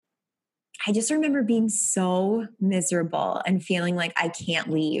I just remember being so miserable and feeling like I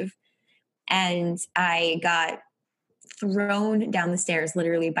can't leave. And I got thrown down the stairs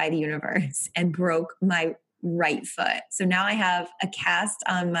literally by the universe and broke my right foot. So now I have a cast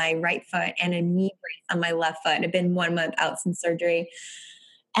on my right foot and a knee brace on my left foot. I've been 1 month out since surgery.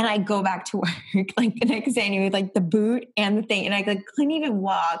 And I go back to work like the next day and with like the boot and the thing. And I like couldn't even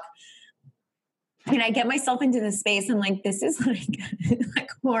walk. And I get myself into the space. I'm like, this is like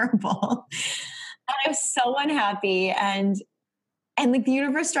horrible. And I was so unhappy. And like the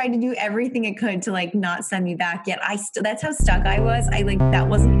universe tried to do everything it could to like not send me back. Yet that's how stuck I was. That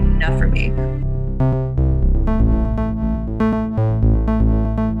wasn't enough for me.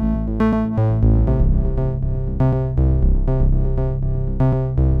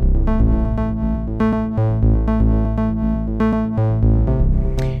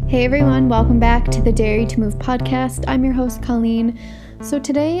 Hey everyone, welcome back to the Dare You to Move podcast. I'm your host, Colleen. So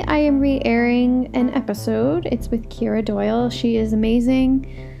today I am re-airing an episode. It's with Kiera Doyle. She is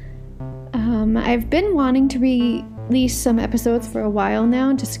amazing. I've been wanting to release some episodes for a while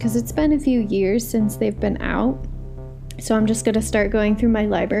now, just because it's been a few years since they've been out. So I'm just going to start going through my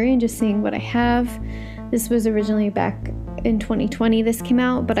library and just seeing what I have. This was originally back in 2020 this came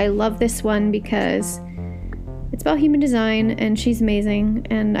out, but I love this one because it's about human design, and she's amazing,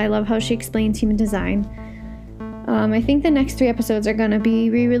 and I love how she explains human design. I think the next 3 episodes are going to be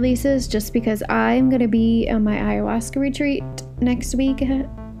re-releases just because I'm going to be on my ayahuasca retreat next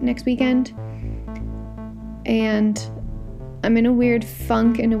weekend, and I'm in a weird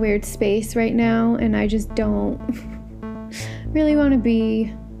funk, in a weird space right now, and I just don't really want to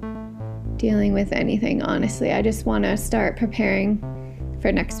be dealing with anything, honestly. I just want to start preparing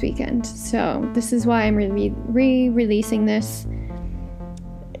for next weekend. So this is why I'm re-releasing this,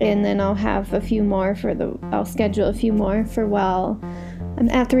 and then I'll have a few more I'll schedule a few more for while I'm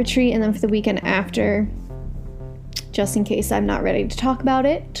at the retreat, and then for the weekend after, just in case I'm not ready to talk about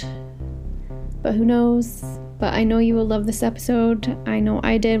it. But who knows? But I know you will love this episode. I know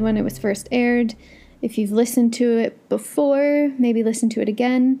I did when it was first aired. If you've listened to it before, maybe listen to it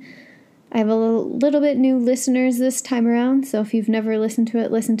again. I have a little bit new listeners this time around, so if you've never listened to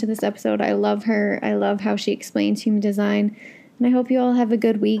it, listen to this episode. I love her. I love how she explains human design, and I hope you all have a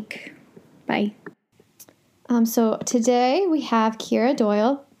good week. Bye. So today we have Kiera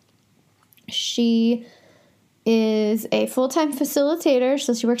Doyle. She is a full-time facilitator,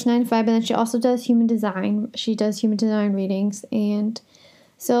 so she works 9 to 5, and then she also does human design. She does human design readings, and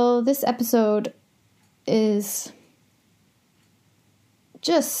so this episode is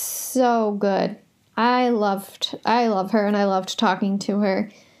just so good. I love her, and I loved talking to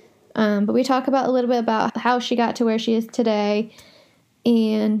her. But we talk about a little bit about how she got to where she is today,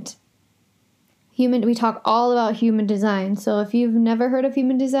 and we talk all about human design. So if you've never heard of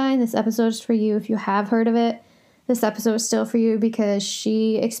human design, this episode is for you. If you have heard of it, this episode is still for you, because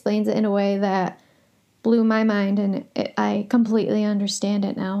she explains it in a way that blew my mind, and I completely understand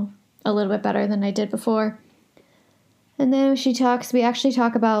it now a little bit better than I did before. And then we actually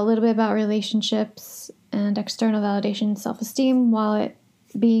talk about a little bit about relationships and external validation, self-esteem while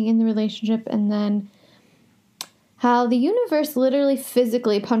being in the relationship, and then how the universe literally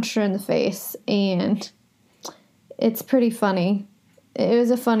physically punched her in the face, and it's pretty funny. It was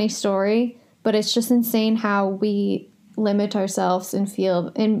a funny story, but it's just insane how we limit ourselves and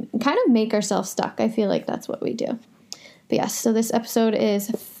feel and kind of make ourselves stuck. I feel like that's what we do. But yes, so this episode is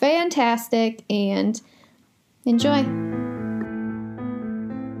fantastic, and enjoy.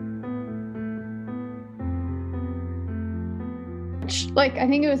 I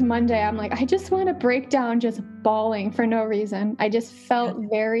think it was Monday. I'm like, I just want to break down, just bawling for no reason. I just felt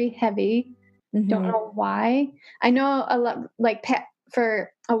very heavy. Mm-hmm. Don't know why. I know a lot,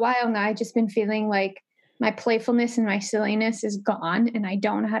 for a while now, I've just been feeling like my playfulness and my silliness is gone, and I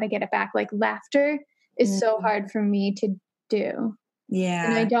don't know how to get it back. Like, laughter is so hard for me to do. Yeah.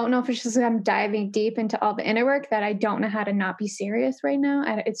 And I don't know if it's just I'm diving deep into all the inner work that I don't know how to not be serious right now.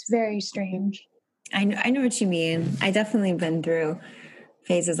 It's very strange. I know what you mean. I definitely been through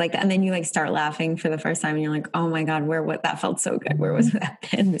phases like that. And then you start laughing for the first time, and you're like, oh my God, that felt so good. Where was that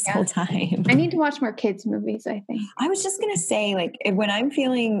been this whole time? I need to watch more kids movies, I think. I was just going to say, when I'm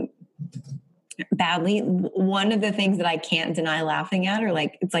feeling badly, one of the things that I can't deny laughing at, or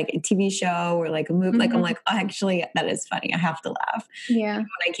it's like a TV show or like a movie, mm-hmm. I'm like, oh, actually, that is funny. I have to laugh. Yeah. Even when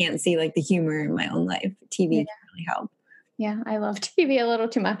I can't see the humor in my own life, TV can really help. Yeah, I love TV a little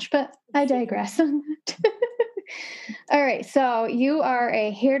too much, but I digress on that. All right, so you are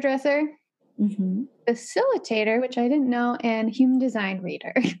a hairdresser, mm-hmm. facilitator, which I didn't know, and human design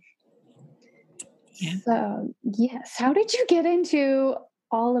reader. Yeah. So, yes. How did you get into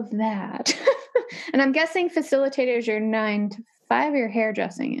all of that? And I'm guessing facilitator is your 9 to 5, or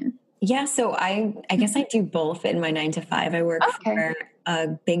hairdressing in? Yeah, so I guess I do both in my 9 to 5. I work Okay. for a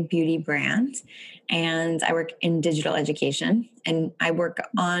big beauty brand, and I work in digital education, and I work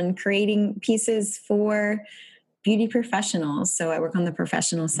on creating pieces for beauty professionals. So I work on the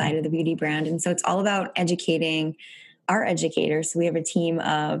professional side of the beauty brand, and so it's all about educating our educators. So we have a team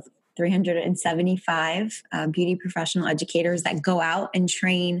of 375 beauty professional educators that go out and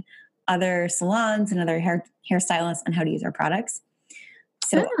train other salons and other hairstylists on how to use our products.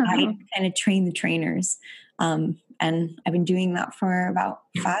 So I Oh. kind of train the trainers. And I've been doing that for about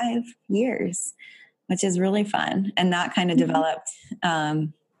 5 years, which is really fun. And that kind of Mhm. developed,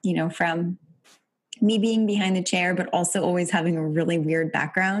 from me being behind the chair, but also always having a really weird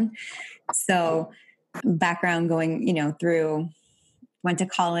background. So, background going, went to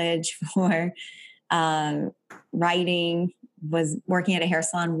college for uh, writing, was working at a hair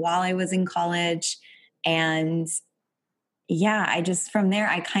salon while I was in college. And yeah, I just from there,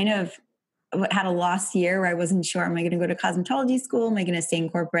 I kind of had a lost year where I wasn't sure, am I going to go to cosmetology school? Am I going to stay in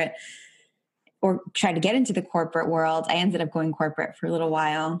corporate or try to get into the corporate world? I ended up going corporate for a little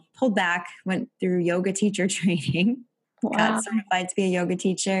while, pulled back, went through yoga teacher training, got Wow. certified to be a yoga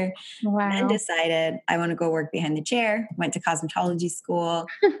teacher, then Wow. decided I want to go work behind the chair, went to cosmetology school,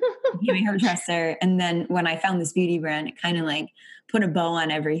 became a hairdresser. And then when I found this beauty brand, it kind of like put a bow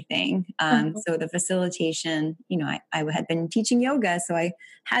on everything. Uh-huh. So the facilitation, I had been teaching yoga, so I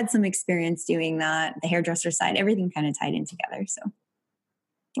had some experience doing that. The hairdresser side, everything kind of tied in together. So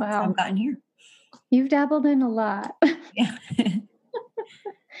that's how I've Wow. gotten here. You've dabbled in a lot. Yeah.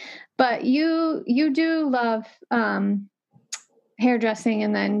 But you do love hairdressing,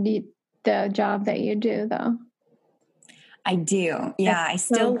 and then the job that you do, though. I do. That's Yeah.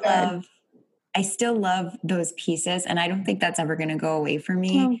 so good. I still love those pieces, and I don't think that's ever going to go away from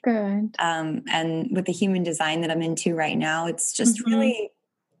me. So good. And with the human design that I'm into right now, it's just Mhm. really,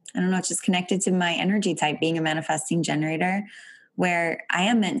 I don't know, it's just connected to my energy type, being a manifesting generator, where I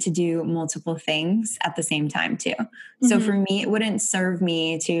am meant to do multiple things at the same time, too. So Mhm. for me, it wouldn't serve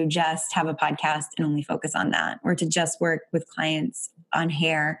me to just have a podcast and only focus on that, or to just work with clients on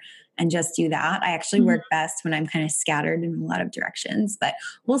hair and just do that. I actually Mhm. work best when I'm kind of scattered in a lot of directions, but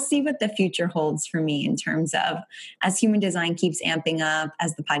we'll see what the future holds for me in terms of, as human design keeps amping up,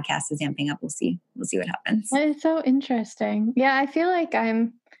 as the podcast is amping up, we'll see what happens. That is so interesting. Yeah, I feel like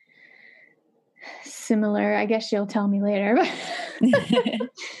I'm similar. I guess you'll tell me later.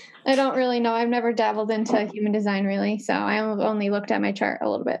 I don't really know. I've never dabbled into human design really, so I only looked at my chart a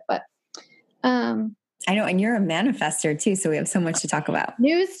little bit. But um, I know, and you're a manifester too, so we have so much to talk about.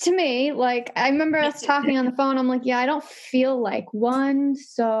 news to me. Like I remember us talking on the phone. I'm like, yeah, I don't feel like one.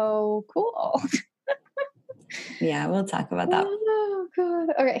 So cool. Yeah, we'll talk about that. Oh god.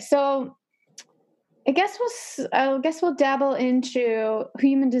 Okay, so I guess we'll dabble into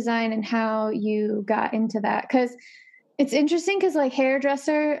human design and how you got into that, because it's interesting. Because like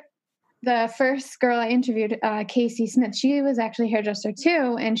hairdresser, the first girl I interviewed, Casey Smith, she was actually a hairdresser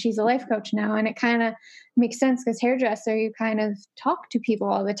too, and she's a life coach now. And it kind of makes sense because hairdresser, you kind of talk to people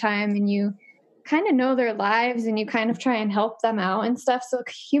all the time, and you kind of know their lives, and you kind of try and help them out and stuff. So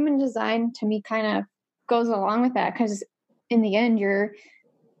human design to me kind of goes along with that, because in the end, you're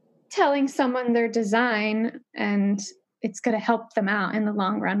telling someone their design, and it's going to help them out in the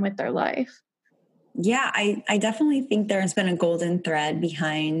long run with their life. Yeah, I definitely think there's been a golden thread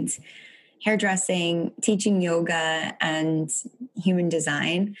behind hairdressing, teaching yoga, and human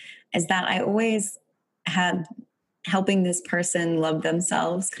design, is that I always had helping this person love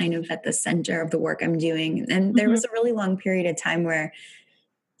themselves kind of at the center of the work I'm doing. And there Mhm. was a really long period of time where,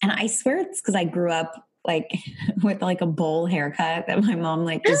 and I swear it's because I grew up like with like a bowl haircut that my mom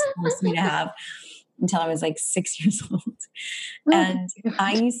like just forced me to have until I was like 6 years old. Oh And my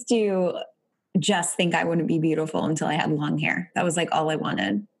I god. used to just think I wouldn't be beautiful until I had long hair. That was like all I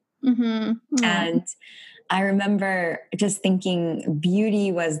wanted. Mhm. Oh. And I remember just thinking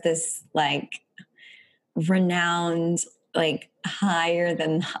beauty was this like renowned, like higher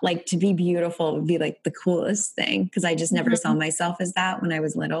than, like, to be beautiful would be like the coolest thing, because I just never saw Mhm. myself as that when I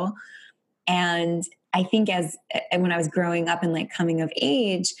was little. And I think when I was growing up and like coming of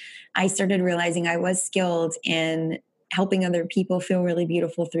age, I started realizing I was skilled in helping other people feel really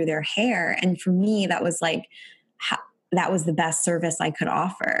beautiful through their hair. And for me, that was like, that was the best service I could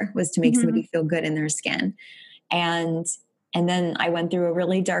offer, was to make Mhm. somebody feel good in their skin. And and then I went through a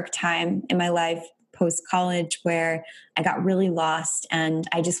really dark time in my life post college where I got really lost, and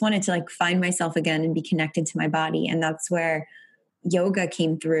I just wanted to like find myself again and be connected to my body. And that's where yoga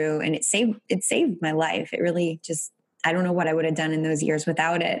came through, and it saved my life. It really just I don't know what I would have done in those years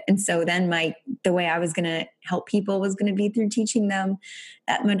without it. And so then the way I was going to help people was going to be through teaching them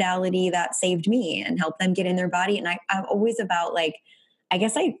that modality that saved me and help them get in their body. And I'm always about like, I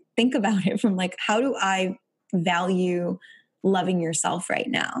guess I think about it from like, how do I value loving yourself right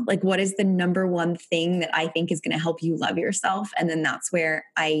now? Like, what is the number one thing that I think is going to help you love yourself? And then that's where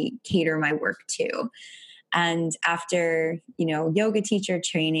I cater my work to. And after, yoga teacher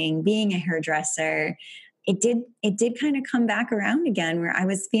training, being a hairdresser, it did kind of come back around again where I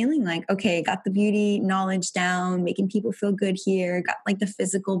was feeling like, okay, got the beauty knowledge down, making people feel good here, got like the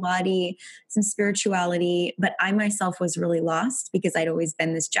physical body, some spirituality, but I myself was really lost because I'd always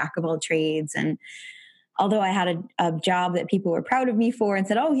been this jack of all trades. And although I had a job that people were proud of me for and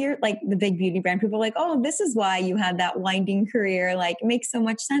said, oh, here, like the big beauty brand, people were like, oh, this is why you had that winding career. Like it makes so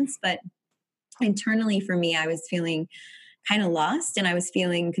much sense. But internally for me, I was feeling kind of lost and I was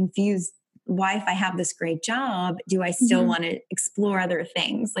feeling confused. Why, if I have this great job, do I still want to explore other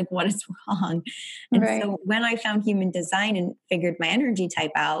things? Like what is wrong? And so when I found human design and figured my energy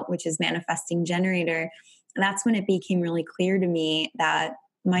type out, which is manifesting generator, that's when it became really clear to me that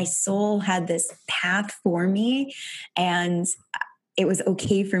my soul had this path for me. And it was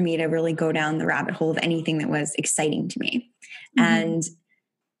okay for me to really go down the rabbit hole of anything that was exciting to me. And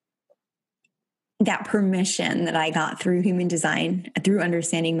that permission that I got through human design, through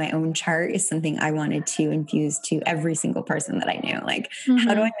understanding my own chart, is something I wanted to infuse to every single person that I knew. Like,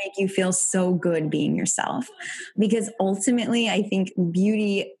 how do I make you feel so good being yourself? Because ultimately, I think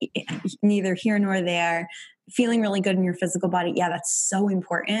beauty, neither here nor there, feeling really good in your physical body, yeah, that's so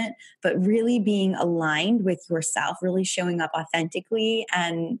important. But really being aligned with yourself, really showing up authentically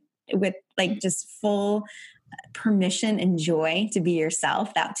and with like just full permission and joy to be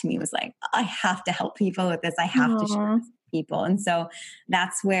yourself, that to me was like, I have to help people with this. I have to share this with people. And so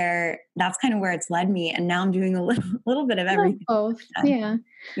that's kind of where it's led me. And now I'm doing a little bit of everything. Both. Yeah.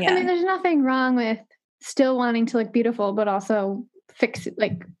 I mean, there's nothing wrong with still wanting to look beautiful, but also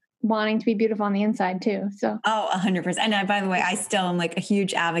wanting to be beautiful on the inside too. So 100%. And by the way, I still am like a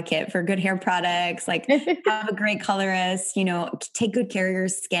huge advocate for good hair products, like have a great colorist, take good care of your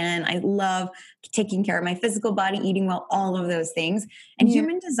skin. I love taking care of my physical body, eating well, all of those things. And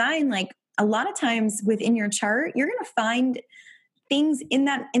human design, like a lot of times within your chart, you're going to find things in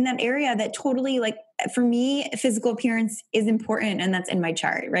that area that totally, like for me, physical appearance is important. And that's in my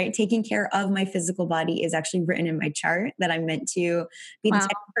chart, right? Taking care of my physical body is actually written in my chart, that I'm meant to be the type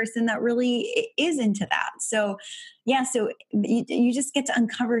of person that really is into that. So so you just get to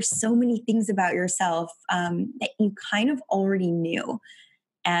uncover so many things about yourself that you kind of already knew.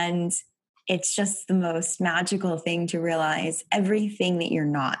 And it's just the most magical thing to realize everything that you're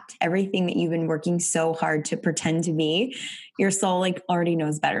not, everything that you've been working so hard to pretend to be, your soul like already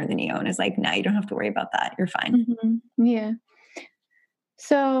knows better than you. And it's like, no, you don't have to worry about that. You're fine. Yeah.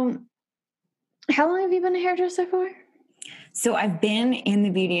 So how long have you been a hairdresser for? So I've been in the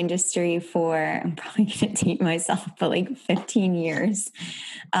beauty industry for, I'm probably going to date myself, but like 15 years.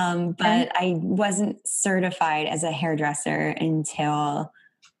 But I wasn't certified as a hairdresser until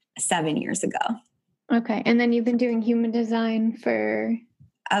 7 years ago. Okay. And then you've been doing human design for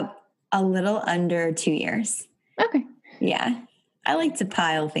a little under 2 years. Okay. Yeah. I like to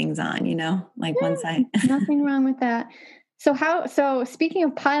pile things on, once nothing wrong with that. So speaking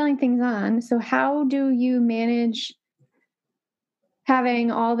of piling things on, so how do you manage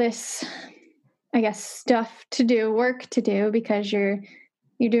having all this, I guess, work to do, because you're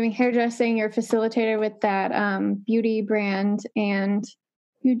doing hairdressing, you're a facilitator with that beauty brand, and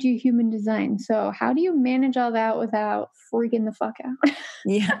you do human design. So how do you manage all that without freaking the fuck out?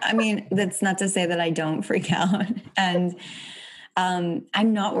 Yeah. I mean, that's not to say that I don't freak out. And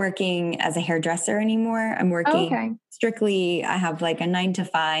I'm not working as a hairdresser anymore. I'm working strictly, I have like a 9 to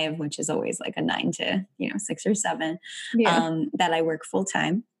 5, which is always like a 9 to, 6 or 7, that I work full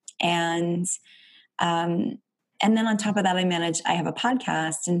time. And then on top of that, I have a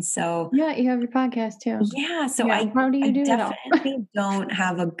podcast. And so, yeah, you have your podcast too. Yeah. So how do you do definitely don't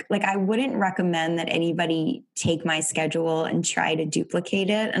have I wouldn't recommend that anybody take my schedule and try to duplicate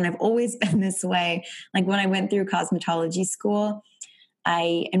it. And I've always been this way. Like when I went through cosmetology school,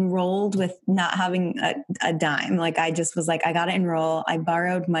 I enrolled with not having a dime. Like I just was like, I got to enroll. I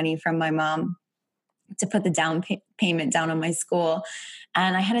borrowed money from my mom to put the down payment down on my school.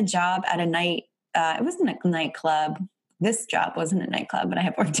 And I had a job at a night. It wasn't a nightclub. This job wasn't a nightclub, but I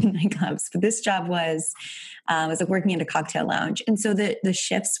have worked in nightclubs. But this job was like working at a cocktail lounge. And so the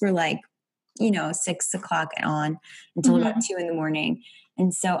shifts were like, 6 o'clock on until about 2 a.m.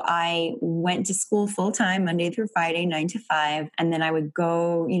 And so I went to school full time, Monday through Friday, 9 to 5. And then I would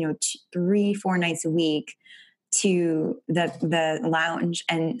go, 3-4 nights a week to the lounge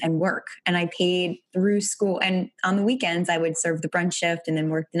and work. And I paid through school. And on the weekends, I would serve the brunch shift and then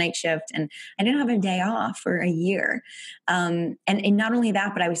work the night shift. And I didn't have a day off for a year. And not only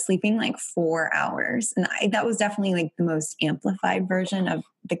that, but I was sleeping like 4 hours. And that was definitely like the most amplified version of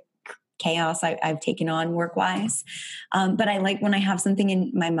the chaos I've taken on work-wise. But I like when I have something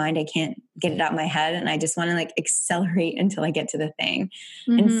in my mind, I can't get it out of my head. And I just want to like accelerate until I get to the thing.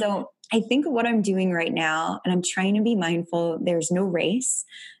 Mm-hmm. And so I think what I'm doing right now, and I'm trying to be mindful, there's no race.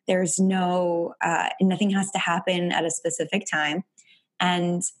 There's no, nothing has to happen at a specific time.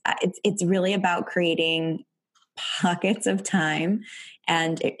 And it's really about creating pockets of time.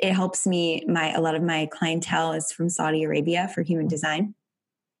 And it helps me, a lot of my clientele is from Saudi Arabia for human design,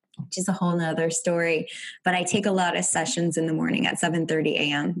 which is a whole nother story. But I take a lot of sessions in the morning at 7:30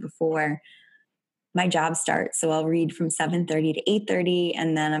 a.m. before my job starts. So I'll read from 7:30 to 8:30,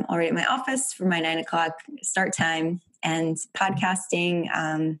 and then I'm already at my office for my 9 o'clock start time. And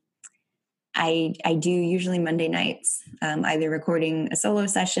podcasting, I do usually Monday nights, either recording a solo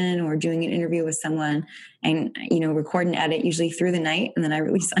session or doing an interview with someone, and, record and edit usually through the night. And then I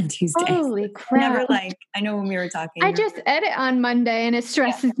release on Tuesday. Holy crap. I know when we were talking. I just edit on Monday and it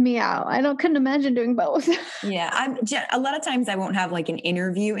stresses me out. Couldn't imagine doing both. Yeah. A lot of times I won't have like an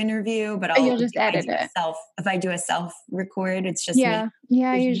interview, but you'll just edit it. If I do a self record, it's just me.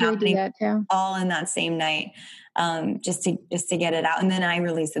 Yeah. I usually do that too. All in that same night. Just to get it out. And then I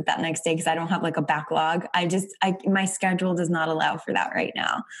release it that next day because I don't have like a backlog. My schedule does not allow for that right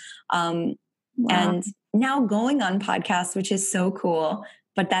now. Wow. And now going on podcasts, which is so cool,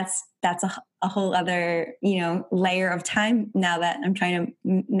 but that's a whole other, layer of time now that I'm trying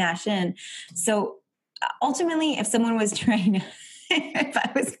to mash in. So ultimately, if someone was trying to, if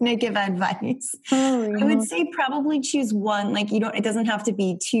I was going to give advice, I would say probably choose one. Like, it doesn't have to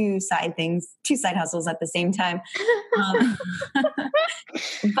be two side hustles at the same time.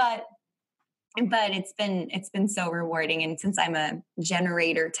 But it's been so rewarding. And since I'm a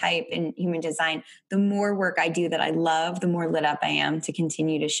generator type in human design, the more work I do that I love, the more lit up I am to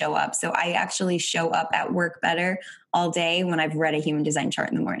continue to show up. So I actually show up at work better all day when I've read a human design chart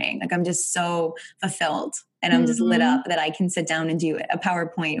in the morning. Like, I'm just so fulfilled and I'm just lit up that I can sit down and do a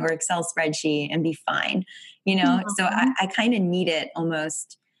PowerPoint or Excel spreadsheet and be fine, So I kind of need it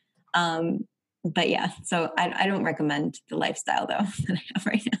almost. But yeah, so I don't recommend the lifestyle though that I have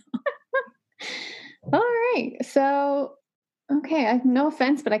right now. All right. So, okay. No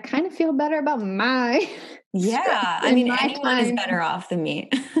offense, but I kind of feel better about my. Yeah. I mean, anyone is better off than me.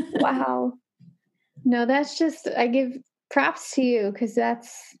 Wow. No, that's just, I give props to you because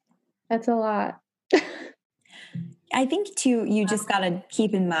that's a lot. I think too, you just got to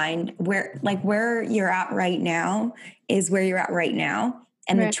keep in mind where you're at right now is where you're at right now.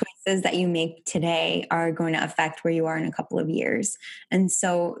 And the choices that you make today are going to affect where you are in a couple of years. And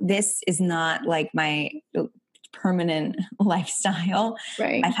so this is not like my permanent lifestyle.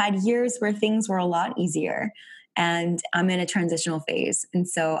 Right. I've had years where things were a lot easier and I'm in a transitional phase. And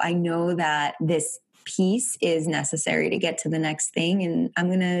so I know that this piece is necessary to get to the next thing. And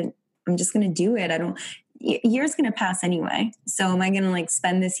I'm just going to do it. Year's going to pass anyway. So am I going to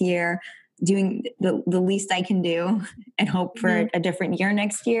spend this year doing the least I can do and hope for a different year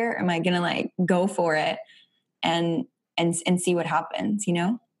next year? Am I going to go for it and see what happens,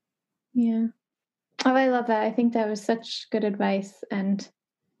 Yeah. Oh, I love that. I think that was such good advice, and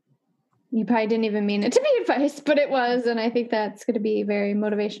you probably didn't even mean it to be advice, but it was. And I think that's going to be very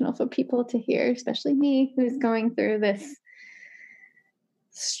motivational for people to hear, especially me, who's going through this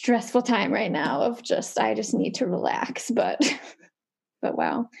stressful time right now of I just need to relax, but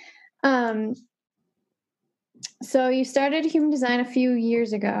wow. So you started human design a few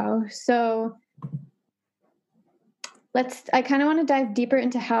years ago. So I kind of want to dive deeper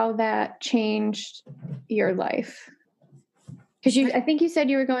into how that changed your life. Because I think you said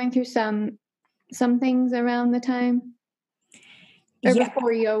you were going through some things around the time or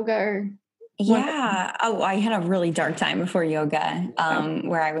before yoga or. Yeah. Oh, I had a really dark time before yoga,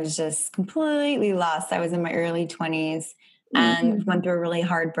 where I was just completely lost. I was in my early 20s and went through a really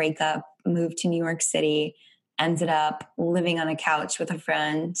hard breakup, moved to New York City, ended up living on a couch with a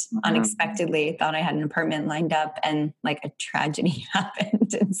friend unexpectedly, thought I had an apartment lined up, and a tragedy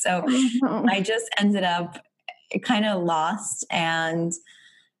happened. And so I just ended up kind of lost, and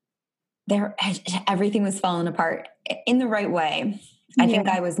everything was falling apart in the right way. I think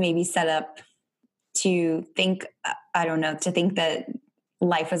I was maybe set up to think, to think that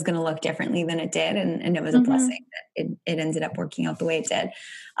life was going to look differently than it did. And it was a blessing that it ended up working out the way it did.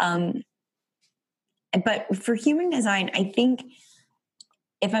 But for human design, I think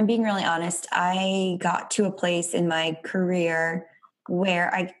if I'm being really honest, I got to a place in my career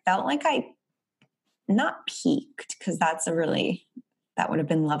where I felt like I not peaked, because that would have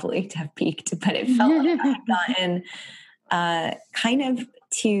been lovely to have peaked, but it felt like I had gotten kind of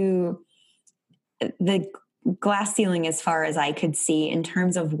to the glass ceiling as far as I could see in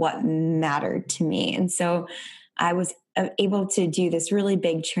terms of what mattered to me. And so I was able to do this really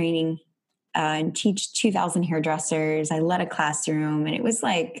big training and teach 2,000 hairdressers. I led a classroom, and it was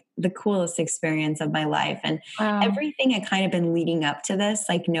like the coolest experience of my life. And Wow. everything had kind of been leading up to this,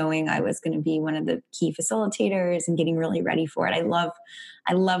 like knowing I was going to be one of the key facilitators and getting really ready for it.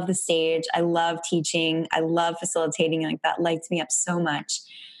 I love the stage. I love teaching. I love facilitating. Like that lights me up so much.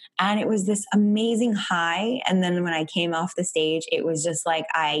 And it was this amazing high. And then when I came off the stage, it was just like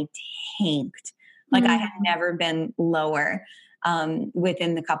I tanked. Like I had never been lower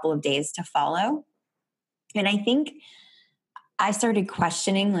within the couple of days to follow. And I think I started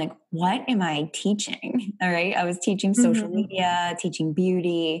questioning, like, what am I teaching? All right. I was teaching social media, teaching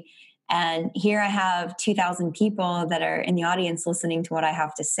beauty. And here I have 2,000 people that are in the audience listening to what I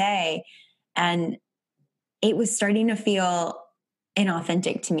have to say. And it was starting to feel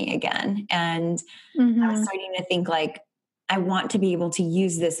inauthentic to me again. And I was starting to think, like, I want to be able to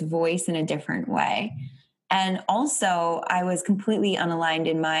use this voice in a different way. And also, I was completely unaligned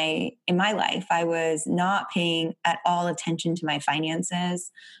in my life. I was not paying at all attention to my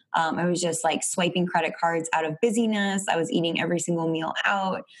finances. I was just like swiping credit cards out of busyness. I was eating every single meal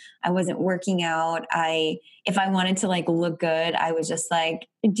out. I wasn't working out. If I wanted to like look good, I was just like,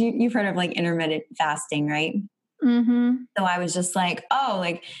 you've heard of like intermittent fasting, right? So I was just like, oh,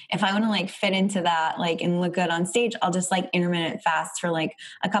 like if I want to like fit into that, like and look good on stage, I'll just like intermittent fast for like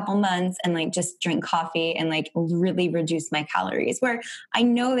a couple months and like just drink coffee and like really reduce my calories. Where I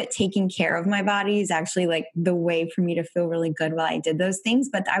know that taking care of my body is actually like the way for me to feel really good while I did those things.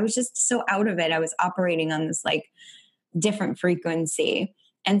 But I was just so out of it. I was operating on this like different frequency.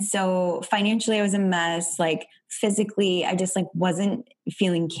 And so financially, I was a mess. Like physically, I just like wasn't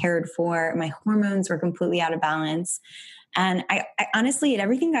feeling cared for. My hormones were completely out of balance. And I honestly,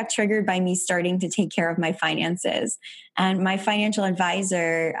 everything got triggered by me starting to take care of my finances. And my financial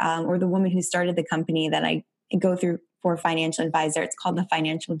advisor, or the woman who started the company that I go through for financial advisor, it's called the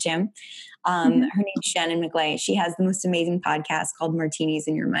Financial Gym. Her name's Shannon McGlay. She has the most amazing podcast called Martinis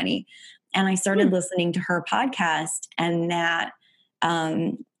and Your Money. And I started listening to her podcast, and that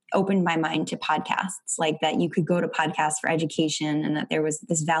opened my mind to podcasts, like that you could go to podcasts for education and that there was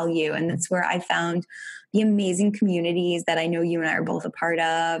this value. And that's where I found the amazing communities that I know you and I are both a part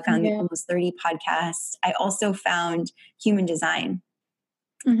of, found the almost 30 podcasts. I also found human design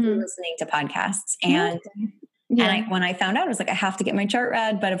through listening to podcasts. And when I found out, I was like, I have to get my chart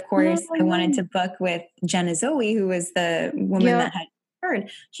read. But of course, I wanted to book with Jenna Zoe, who was the woman that had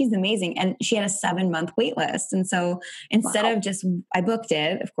heard. She's amazing. And she had a 7-month wait list. And so instead of just, I booked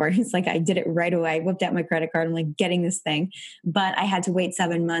it, of course, like I did it right away. I whipped out my credit card. I'm like getting this thing, but I had to wait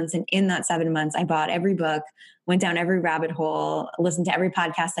 7 months. And in that 7 months, I bought every book, went down every rabbit hole, listened to every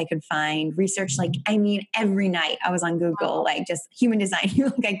podcast I could find, researched, like, I mean, every night I was on Google, like just human design.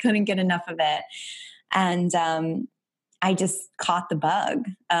 Like I couldn't get enough of it. And, I just caught the bug.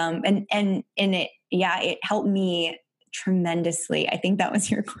 And it helped me tremendously. I think that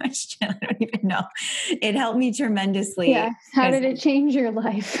was your question. I don't even know. It helped me tremendously. Yeah. How did it change your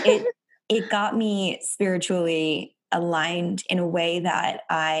life? It got me spiritually aligned in a way that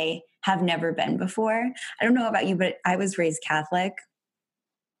I have never been before. I don't know about you, but I was raised Catholic.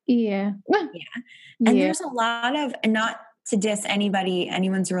 Yeah. And there's a lot of, and not to diss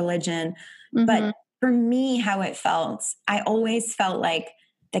anyone's religion, but for me, how it felt, I always felt like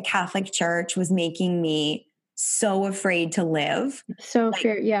the Catholic Church was making me so afraid to live. So like,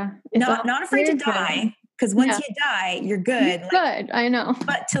 yeah. Not afraid to die. Because once you die, you're good. Good. I know.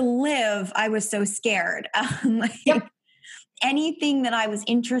 But to live, I was so scared. Anything that I was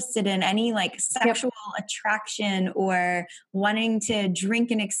interested in, any like sexual attraction or wanting to drink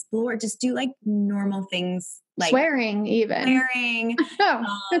and explore, just do like normal things. Like swearing. It's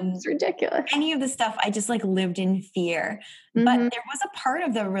ridiculous. Any of the stuff, I just like lived in fear. But there was a part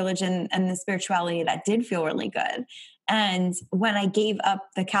of the religion and the spirituality that did feel really good. And when I gave up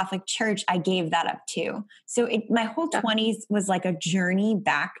the Catholic Church, I gave that up too. So my whole 20s was like a journey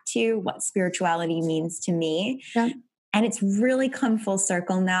back to what spirituality means to me. Yeah. And it's really come full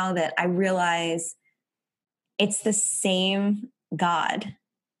circle now that I realize it's the same God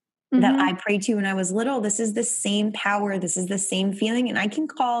that I prayed to when I was little. This is the same power. This is the same feeling. And I can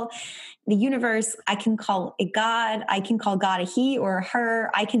call the universe, I can call it God. I can call God a he or a her.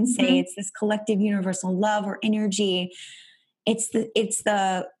 I can say it's this collective universal love or energy. it's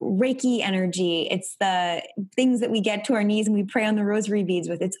the Reiki energy. It's the things that we get to our knees and we pray on the rosary beads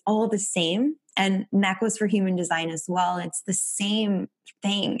with. It's all the same. And that goes for human design as well. It's the same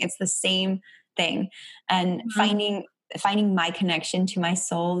thing. It's the same thing. And finding my connection to my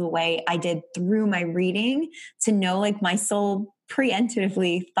soul the way I did through my reading, to know like my soul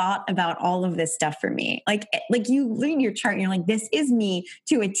preemptively thought about all of this stuff for me. Like you read your chart and you're like, this is me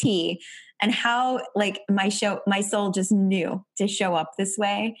to a T. And how like my soul just knew to show up this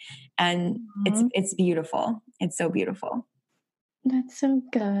way. And it's beautiful. It's so beautiful. That's so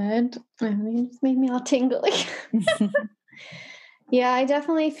good. It just made me all tingly. Yeah, I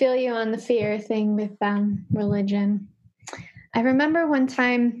definitely feel you on the fear thing with religion. I remember one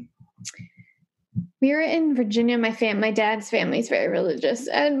time we were in Virginia. My dad's family is very religious.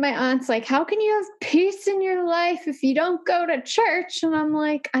 And my aunt's like, how can you have peace in your life if you don't go to church? And I'm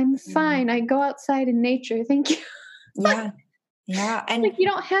like, I'm fine. I go outside in nature. Thank you. Yeah. Yeah. And like, you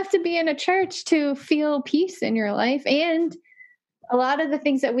don't have to be in a church to feel peace in your life. And a lot of the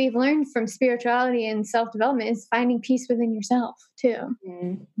things that we've learned from spirituality and self-development is finding peace within yourself too,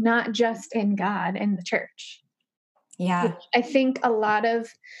 not just in God and the church. Yeah. Which I think a lot of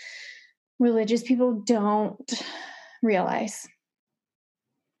religious people don't realize.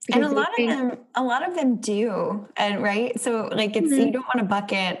 And a lot of them do. And right. So like you don't want to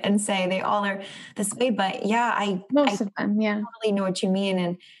bucket and say they all are this way, but yeah, most of them, yeah. Totally know what you mean.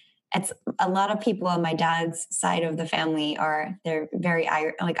 And it's a lot of people on my dad's side of the family they're very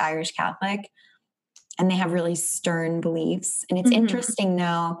Irish Catholic, and they have really stern beliefs. And it's interesting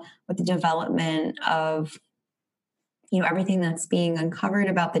now with the development of, everything that's being uncovered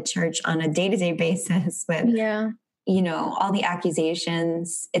about the church on a day-to-day basis with, all the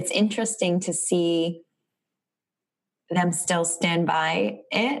accusations. It's interesting to see them still stand by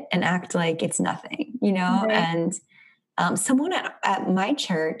it and act like it's nothing, Right. And someone at my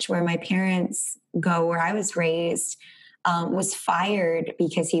church where my parents go, where I was raised, was fired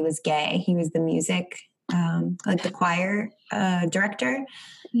because he was gay. He was the music, like the choir director.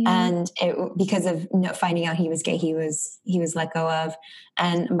 Yeah. And because of finding out he was gay, he was let go of.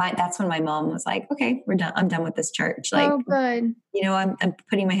 And that's when my mom was like, okay, we're done. I'm done with this church. Like, oh, good. I'm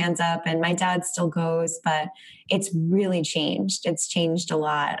putting my hands up, and my dad still goes, but it's really changed. It's changed a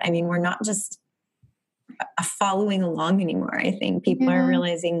lot. I mean, we're not just following along anymore. I think people are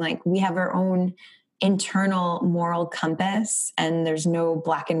realizing like we have our own internal moral compass, and there's no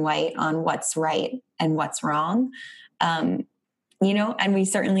black and white on what's right and what's wrong. And we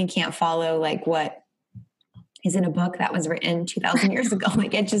certainly can't follow like what is in a book that was written 2,000 years ago.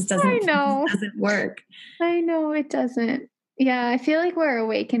 Like it just doesn't work. I know it doesn't. Yeah. I feel like we're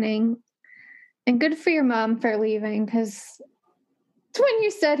awakening, and good for your mom for leaving. 'Cause when you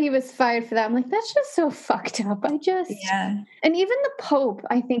said he was fired for that, I'm like, that's just so fucked up. And even the Pope,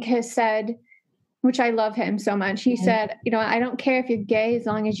 I think, has said, which I love him so much. He said, I don't care if you're gay as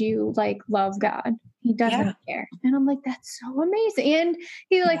long as you like love God. He doesn't care. And I'm like, that's so amazing. And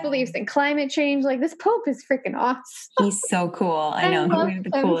he believes in climate change. Like this Pope is freaking awesome. He's so cool. I know. He's the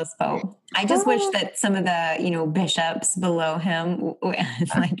coolest Pope. I just wish that some of the, bishops below him,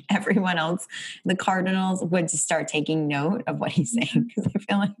 like everyone else, the cardinals, would just start taking note of what he's saying. Because I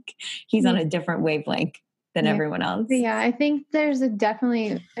feel like he's on a different wavelength than everyone else. Yeah, I think there's I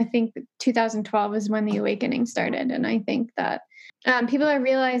think 2012 is when the awakening started. And I think that people are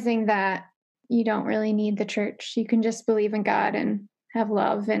realizing that you don't really need the church. You can just believe in God and have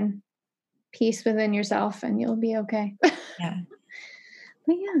love and peace within yourself, and you'll be okay. Yeah.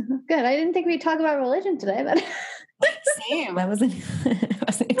 But yeah, good. I didn't think we'd talk about religion today, but same. I wasn't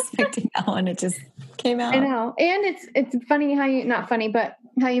expecting that one. It just came out. I know. And it's funny not funny, but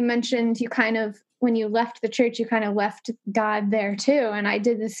how you mentioned you kind of, when you left the church, you kind of left God there too. And I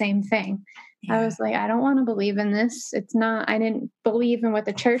did the same thing. Yeah. I was like, I don't want to believe in this. I didn't believe in what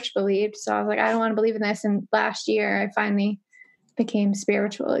the church believed. So I was like, I don't want to believe in this. And last year I finally became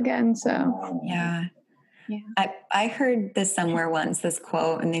spiritual again. So yeah. I heard this somewhere once, this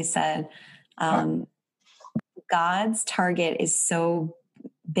quote, and they said, God's target is so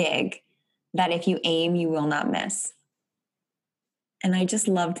big that if you aim, you will not miss. And I just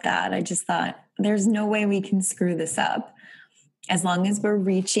loved that. I just thought, there's no way we can screw this up. As long as we're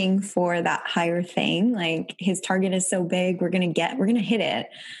reaching for that higher thing, like his target is so big, we're going to hit it.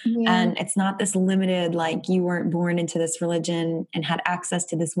 Yeah. And it's not this limited, like you weren't born into this religion and had access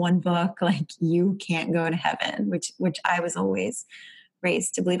to this one book, like you can't go to heaven, which I was always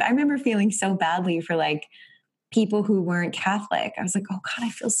raised to believe. I remember feeling so badly for like people who weren't Catholic. I was like, oh God, I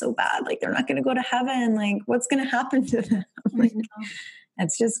feel so bad. Like they're not going to go to heaven. Like what's going to happen to them? Like,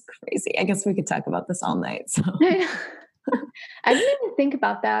 that's just crazy. I guess we could talk about this all night. So I didn't even think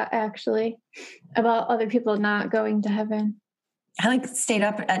about that actually, about other people not going to heaven. I like stayed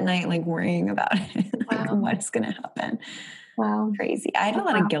up at night, like worrying about it, like Wow. what's going to happen. Wow. Crazy. I had a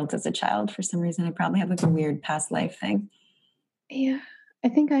lot of guilt as a child for some reason. I probably have like a weird past life thing. Yeah. I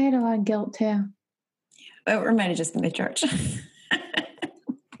think I had a lot of guilt too. Or it might have just been the church.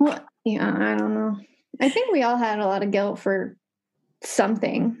 Well, yeah, I don't know. I think we all had a lot of guilt for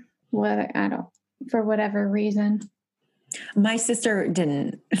something. What I don't for whatever reason. My sister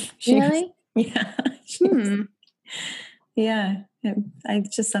didn't. She was, Really? yeah. Hmm. Yeah.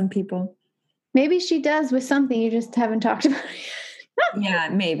 Just some people. Maybe she does with something you just haven't talked about. Yeah,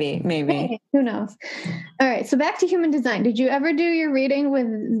 maybe. Hey, who knows? All right, so back to human design. Did you ever do your reading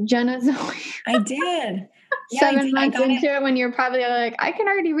with Jenna Zoe? I did. Yeah, I 7 did. I months got it. into it when you're probably like, I can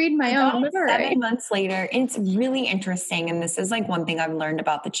already read I my got own, it but all 7 right. months later. It's really interesting. And this is like one thing I've learned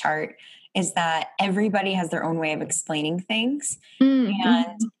about the chart is that everybody has their own way of explaining things. And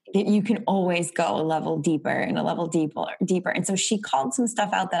Mm-hmm. that you can always go a level deeper and a level deeper. And so she called some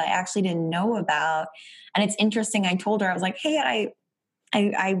stuff out that I actually didn't know about. And it's interesting. I told her, I was like, hey,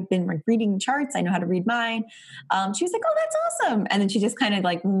 I've been like reading charts. I know how to read mine. She was like, oh, that's awesome. And then she just kind of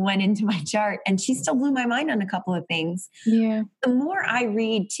like went into my chart and she still blew my mind on a couple of things. Yeah. The more I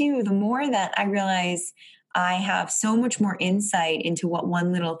read too, the more that I realize I have so much more insight into what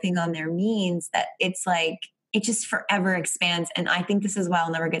one little thing on there means that it's like, it just forever expands. And I think this is why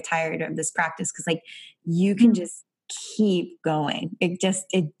I'll never get tired of this practice. Cause like you can just keep going. It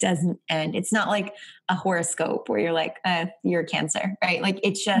doesn't end. It's not like a horoscope where you're like, you're a Cancer, right? Like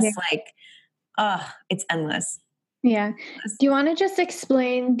it's Yeah. just like, it's endless. Yeah. Do you want to just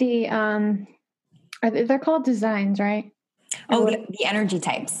explain they're called designs, right? Oh, the energy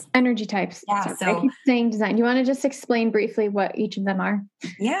types. Energy types. Yeah. Sorry, I So keep saying design. Do you want to just explain briefly what each of them are?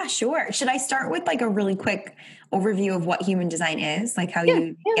 yeah, sure. Should I start with like a really quick overview of what human design is, like how Yeah.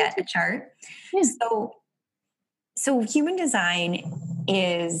 you Yeah. get a chart? Yeah. So human design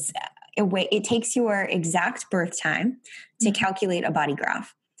is a way it takes your exact birth time to calculate a body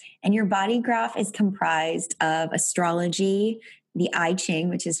graph. And your body graph is comprised of astrology, the I Ching,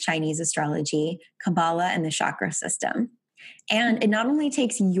 which is Chinese astrology, Kabbalah, and the chakra system. And it not only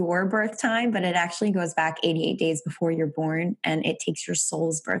takes your birth time, but it actually goes back 88 days before you're born and it takes your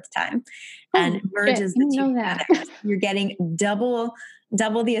soul's birth time and Oh, shit. merges I the didn't two know that. together. You're getting double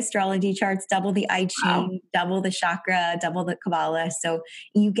the astrology charts, double the I Wow. Ching, double the chakra, double the Kabbalah. So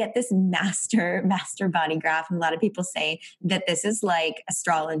you get this master body graph. And a lot of people say that this is like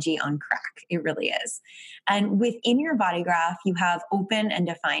astrology on crack. It really is. And within your body graph, you have open and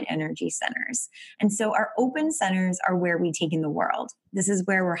defined energy centers. And so our open centers are where we take in the world. This is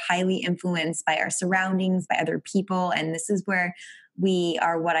where we're highly influenced by our surroundings, by other people. And this is where we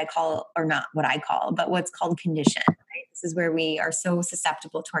are what I call, or not what I call, but what's called conditioned. Right? This is where we are so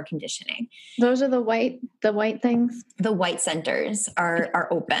susceptible to our conditioning. Those are the white things. The white centers are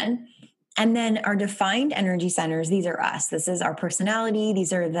open. And then our defined energy centers, these are us. This is our personality.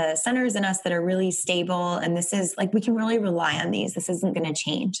 These are the centers in us that are really stable. And this is like, we can really rely on these. This isn't going to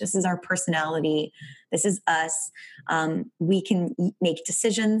change. This is our personality. This is us. We can make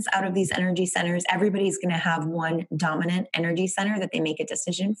decisions out of these energy centers. Everybody's going to have one dominant energy center that they make a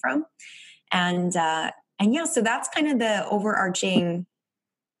decision from. And yeah, so that's kind of the overarching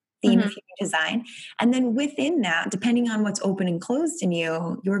theme of human design. And then within that, depending on what's open and closed in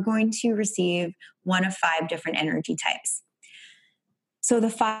you, you're going to receive one of 5 different energy types. So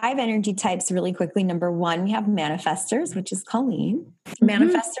the 5 energy types really quickly. Number 1, we have manifestors, which is Colleen.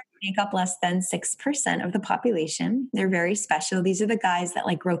 Manifestors make up less than 6% of the population. They're very special. These are the guys that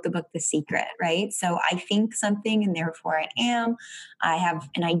like wrote the book, The Secret, right? So I think something and therefore I am. I have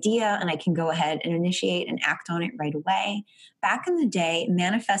an idea and I can go ahead and initiate and act on it right away. Back in the day,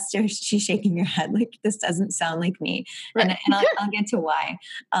 manifestors, she's shaking her head like this doesn't sound like me. Right. And I'll get to why.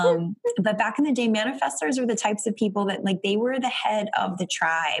 But back in the day, manifestors are the types of people that like they were the head of the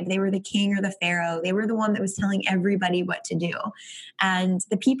tribe. They were the king or the pharaoh. They were the one that was telling everybody what to do. And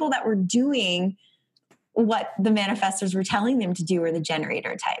the people that were doing what the manifestors were telling them to do were the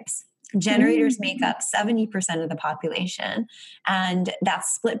generator types. Generators make up 70% of the population, and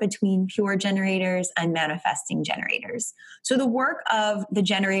that's split between pure generators and manifesting generators. So the work of the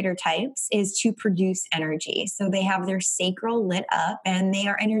generator types is to produce energy. So they have their sacral lit up and they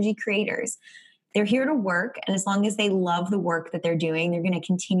are energy creators. They're here to work, and as long as they love the work that they're doing, they're going to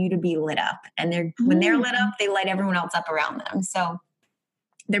continue to be lit up. And when they're lit up, they light everyone else up around them. So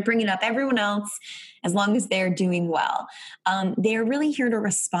they're bringing up everyone else as long as they're doing well. They're really here to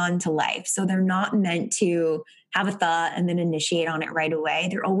respond to life. So they're not meant to have a thought and then initiate on it right away.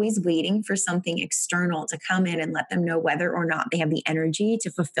 They're always waiting for something external to come in and let them know whether or not they have the energy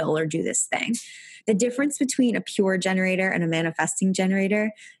to fulfill or do this thing. The difference between a pure generator and a manifesting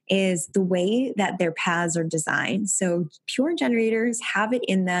generator is the way that their paths are designed. So pure generators have it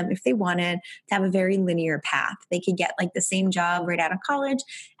in them, if they wanted, to have a very linear path. They could get like the same job right out of college,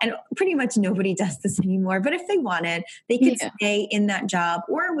 and pretty much nobody does this anymore. But if they wanted, they could stay in that job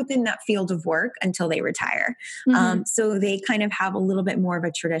or within that field of work until they retire. So they kind of have a little bit more of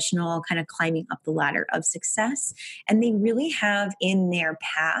a traditional kind of climbing up the ladder of success. And they really have in their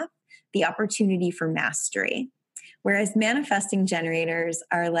path the opportunity for mastery. Whereas manifesting generators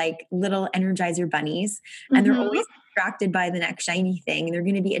are like little energizer bunnies, and they're always attracted by the next shiny thing. They're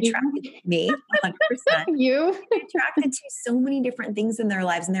going to be attracted to me 100%. You attracted to so many different things in their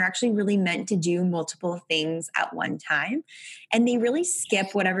lives, and they're actually really meant to do multiple things at one time. And they really skip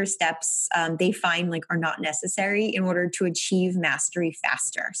whatever steps they find like are not necessary in order to achieve mastery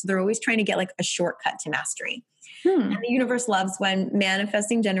faster. So they're always trying to get like a shortcut to mastery. And the universe loves when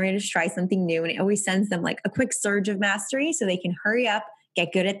manifesting generators try something new, and it always sends them like a quick surge of mastery so they can hurry up,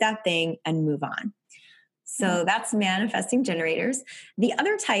 get good at that thing, and move on. So that's manifesting generators. The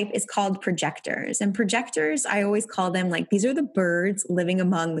other type is called projectors. And projectors, I always call them like, these are the birds living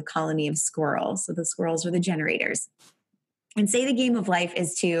among the colony of squirrels. So the squirrels are the generators. And say the game of life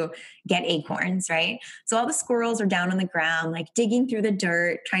is to get acorns, right? So all the squirrels are down on the ground, like digging through the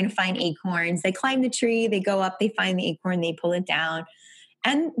dirt, trying to find acorns. They climb the tree, they go up, they find the acorn, they pull it down.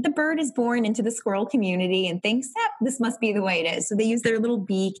 And the bird is born into the squirrel community and thinks that this must be the way it is. So they use their little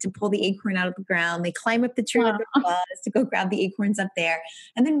beak to pull the acorn out of the ground. They climb up the tree with their claws to go grab the acorns up there.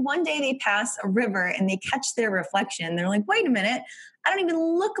 And then one day they pass a river and they catch their reflection. They're like, wait a minute, I don't even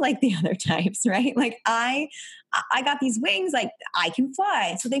look like the other types, right? Like I got these wings, like I can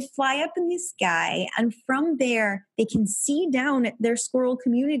fly. So they fly up in the sky. And from there, they can see down at their squirrel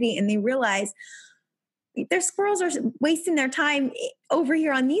community and they realize, their squirrels are wasting their time over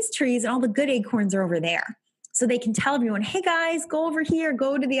here on these trees and all the good acorns are over there. So they can tell everyone, hey guys, go over here,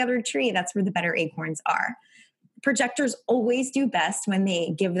 go to the other tree. That's where the better acorns are. Projectors always do best when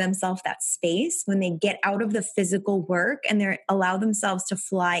they give themselves that space, when they get out of the physical work and they allow themselves to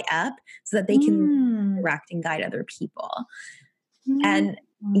fly up so that they can interact and guide other people. And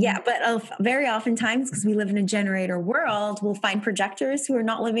but very oftentimes, because we live in a generator world, we'll find projectors who are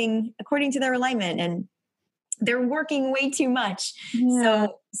not living according to their alignment and they're working way too much.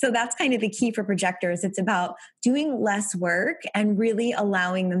 So that's kind of the key for projectors. It's about doing less work and really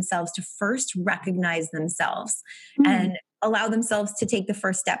allowing themselves to first recognize themselves and allow themselves to take the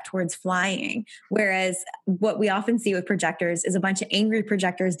first step towards flying. Whereas what we often see with projectors is a bunch of angry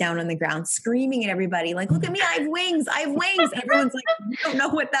projectors down on the ground screaming at everybody like, look at me, I have wings, I have wings. And everyone's like, I don't know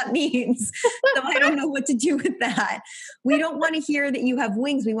what that means. So I don't know what to do with that. We don't want to hear that you have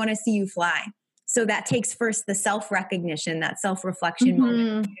wings. We want to see you fly. So that takes first the self-recognition, that self-reflection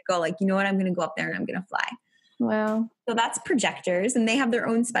moment to go like, you know what, I'm going to go up there and I'm going to fly. Wow. So that's projectors, and they have their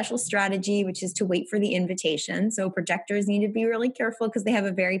own special strategy, which is to wait for the invitation. So projectors need to be really careful because they have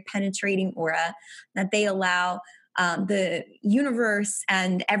a very penetrating aura that they allow the universe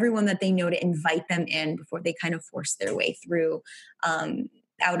and everyone that they know to invite them in before they kind of force their way through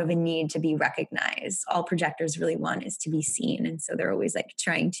out of a need to be recognized. All projectors really want is to be seen. And so they're always like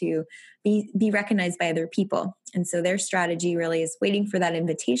trying to be recognized by other people. And so their strategy really is waiting for that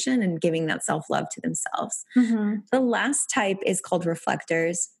invitation and giving that self-love to themselves. The last type is called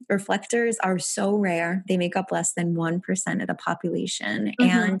reflectors. Reflectors are so rare. They make up less than 1% of the population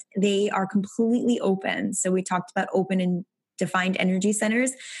and they are completely open. So we talked about open and defined energy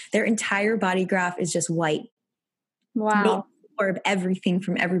centers. Their entire body graph is just white. Wow. Of everything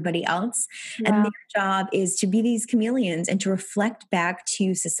from everybody else. And their job is to be these chameleons and to reflect back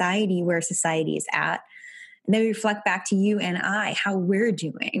to society where society is at. And they reflect back to you and I how we're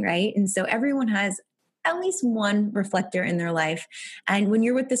doing, right? And so everyone has at least one reflector in their life. And when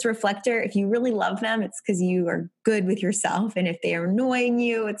you're with this reflector, if you really love them, it's because you are good with yourself. And if they are annoying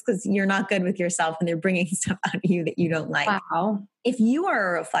you, it's because you're not good with yourself and they're bringing stuff out of you that you don't like. Wow. If you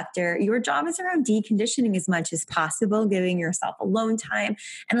are a reflector, your job is around deconditioning as much as possible, giving yourself alone time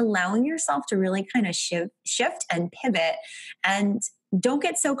and allowing yourself to really kind of shift and pivot. And don't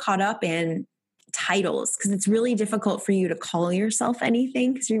get so caught up in titles because it's really difficult for you to call yourself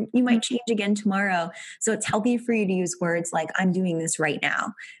anything because you might change again tomorrow. So it's healthy for you to use words like, I'm doing this right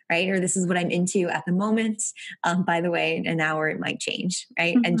now, right? Or this is what I'm into at the moment. By the way, in an hour it might change,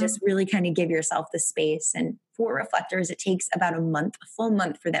 right? And just really kind of give yourself the space. And for reflectors, it takes about a full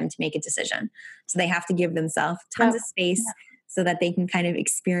month for them to make a decision. So they have to give themselves tons of space, so that they can kind of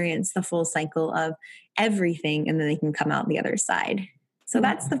experience the full cycle of everything, and then they can come out the other side. So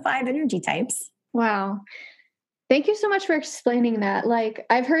that's the 5 energy types. Wow. Thank you so much for explaining that. Like,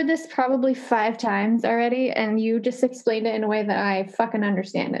 I've heard this probably 5 times already, and you just explained it in a way that I fucking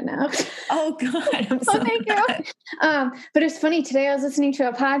understand it now. Oh God, I'm so Thank glad. you. But it's funny, today I was listening to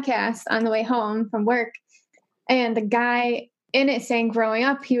a podcast on the way home from work, and the guy in it saying growing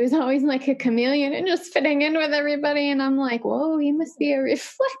up, he was always like a chameleon and just fitting in with everybody. And I'm like, whoa, he must be a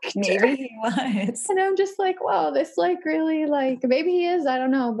reflector. Maybe he was. And I'm just like, whoa, this like really like, maybe he is, I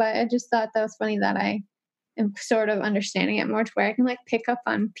don't know. But I just thought that was funny that I am sort of understanding it more to where I can like pick up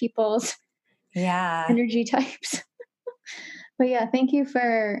on people's energy types. But yeah, thank you.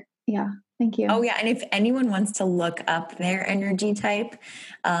 Thank you. Oh yeah. And if anyone wants to look up their energy type,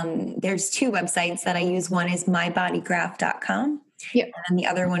 there's 2 websites that I use. One is mybodygraph.com. Yeah. And the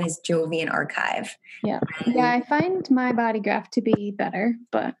other one is Jovian Archive. Yeah. Yeah. I find my body graph to be better,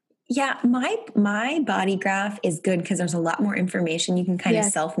 but yeah, my body graph is good because there's a lot more information. You can kind of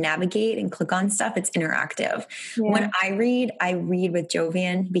self-navigate and click on stuff. It's interactive. Yeah. When I read with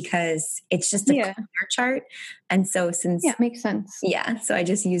Jovian because it's just a clear chart. And so since it makes sense. Yeah. So I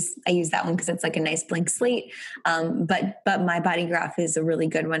use that one because it's like a nice blank slate. But my body graph is a really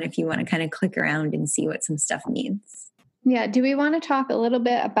good one if you want to kind of click around and see what some stuff means. Yeah. Do we want to talk a little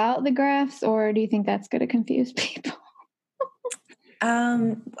bit about the graphs, or do you think that's going to confuse people?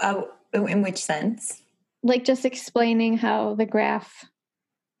 In which sense? Like just explaining how the graph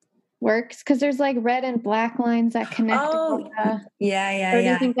works, because there's like red and black lines that connect. Oh, yeah. Or do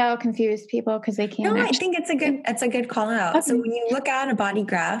you think that'll confuse people because they can't? No, I think it's a good call out. Okay. So when you look at a body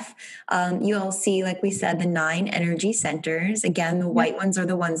graph, you'll see, like we said, the 9 energy centers. Again, the white ones are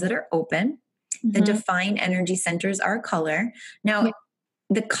the ones that are open. Mm-hmm. The defined energy centers are color. Now,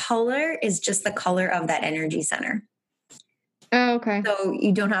 the color is just the color of that energy center. Oh, okay. So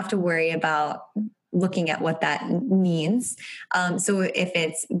you don't have to worry about looking at what that means. So if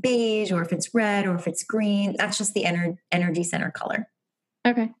it's beige or if it's red or if it's green, that's just the energy center color.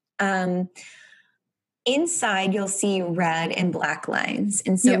 Okay. Inside, you'll see red and black lines.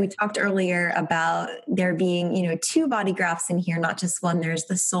 And so we talked earlier about there being, 2 body graphs in here, not just one. There's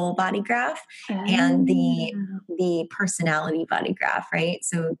the soul body graph and the personality body graph, right?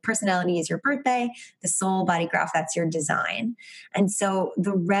 So personality is your birthday. The soul body graph, that's your design. And so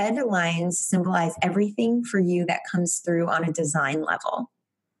the red lines symbolize everything for you that comes through on a design level.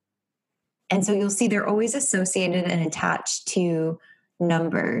 And so you'll see they're always associated and attached to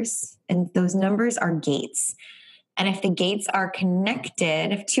numbers, and those numbers are gates. And if the gates are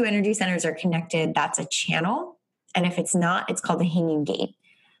connected, if 2 energy centers are connected, that's a channel. And if it's not, it's called a hanging gate.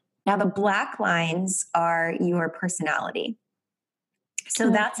 Now, the black lines are your personality. So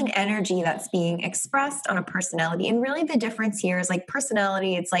that's an energy that's being expressed on a personality. And really the difference here is like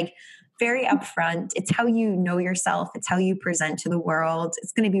personality, it's like very upfront. It's how you know yourself. It's how you present to the world.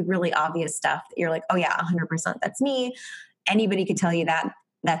 It's going to be really obvious stuff that you're like, oh yeah, 100% that's me. Anybody could tell you that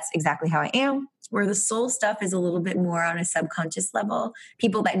that's exactly how I am. Where the soul stuff is a little bit more on a subconscious level.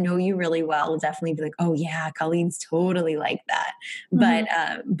 People that know you really well will definitely be like, oh yeah, Colleen's totally like that.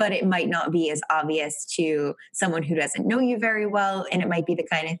 Mm-hmm. But it might not be as obvious to someone who doesn't know you very well. And it might be the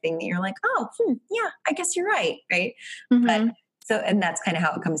kind of thing that you're like, oh, yeah, I guess you're right. Right. Mm-hmm. And that's kind of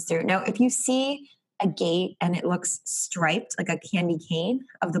how it comes through. Now, if you see a gate and it looks striped like a candy cane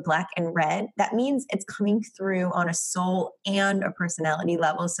of the black and red, that means it's coming through on a soul and a personality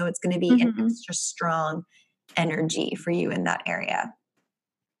level. So it's going to be an extra strong energy for you in that area.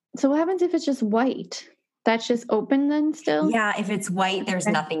 So what happens if it's just white? That's just open then still? Yeah, if it's white, there's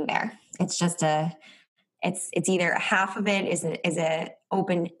nothing there. It's just it's either half of it is a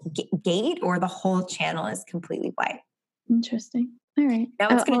open gate or the whole channel is completely white. Interesting. All right.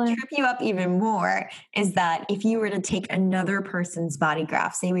 Now, what's going to trip you up even more is that if you were to take another person's body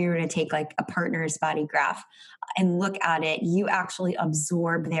graph, say we were to take like a partner's body graph and look at it, you actually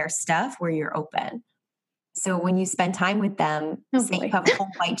absorb their stuff where you're open. So when you spend time with them, say you have a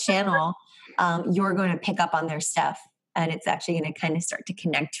whole white channel, you're going to pick up on their stuff and it's actually going to kind of start to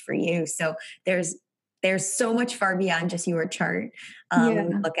connect for you. So there's so much far beyond just your chart. When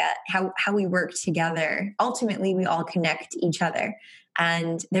we look at how we work together, ultimately we all connect each other.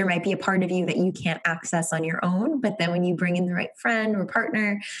 And there might be a part of you that you can't access on your own. But then when you bring in the right friend or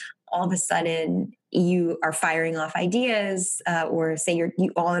partner, all of a sudden you are firing off ideas, or say you're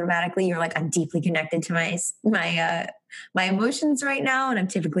like, I'm deeply connected to my emotions right now. And I'm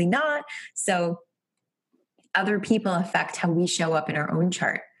typically not. So other people affect how we show up in our own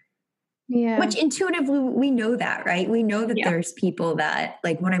chart. Yeah. Which intuitively we know that, right? We know that there's people that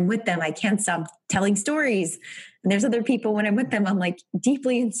like when I'm with them, I can't stop telling stories. And there's other people when I'm with them, I'm like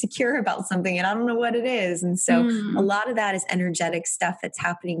deeply insecure about something and I don't know what it is. And so a lot of that is energetic stuff that's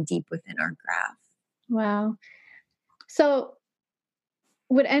happening deep within our graph. Wow. So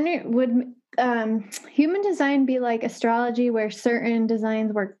would human design be like astrology where certain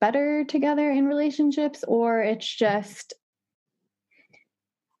designs work better together in relationships, or it's just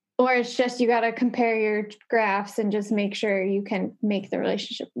you got to compare your graphs and just make sure you can make the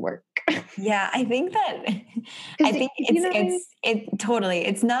relationship work? Yeah, I think it totally,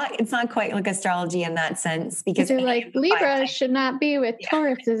 it's not quite like astrology in that sense because you're like Libra should not be with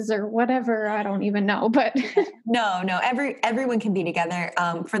Tauruses or whatever. I don't even know, but no, everyone can be together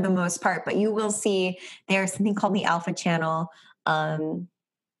for the most part, but you will see there's something called the alpha channel.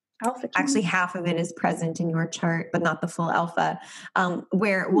 Actually, half of it is present in your chart, but not the full alpha,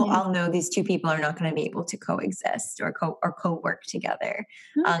 where we'll all know these two people are not going to be able to coexist or co-work together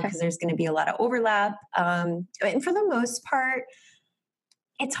because there's going to be a lot of overlap. And for the most part,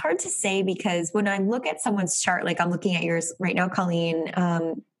 it's hard to say because when I look at someone's chart, like I'm looking at yours right now, Colleen,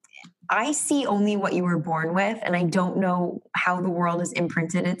 I see only what you were born with, and I don't know how the world has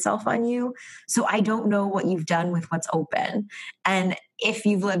imprinted itself on you. So I don't know what you've done with what's open. And if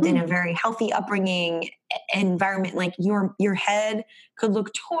you've lived in a very healthy upbringing environment, like your head could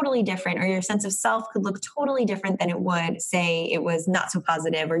look totally different, or your sense of self could look totally different than it would say it was not so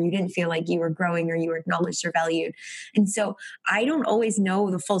positive, or you didn't feel like you were growing or you were acknowledged or valued. And so I don't always know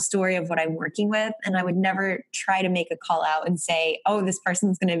the full story of what I'm working with. And I would never try to make a call out and say, oh, this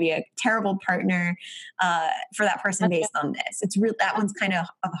person's going to be a terrible partner for that person based on this. It's real. That one's kind of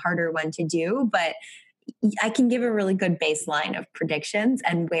a harder one to do, but I can give a really good baseline of predictions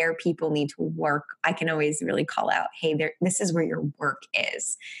and where people need to work. I can always really call out, hey, this is where your work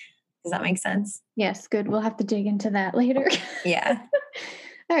is. Does that make sense? Yes, good. We'll have to dig into that later. Yeah.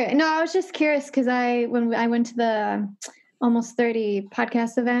 All right. No, I was just curious because when I went to the Almost 30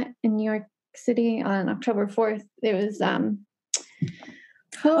 podcast event in New York City on October 4th, it was there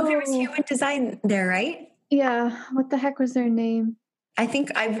was human design there, right? Yeah. What the heck was their name? I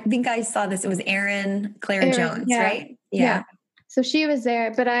think I saw this. It was Clara Jones, yeah. right? Yeah. So she was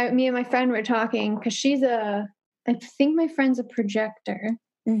there, but me and my friend were talking because I think my friend's a projector.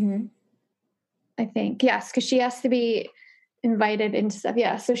 Mm-hmm. I think, yes, because she has to be invited into stuff.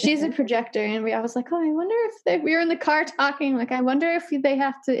 Yeah. So she's a projector, and I was like, oh, I wonder if we were in the car talking, like, I wonder if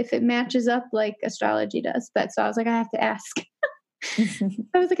if it matches up like astrology does. But so I was like, I have to ask.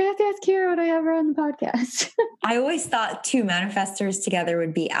 I was like, I have to ask Kiera when I have her on the podcast. I always thought two manifestors together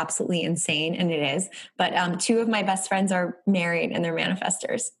would be absolutely insane, and it is. But two of my best friends are married and they're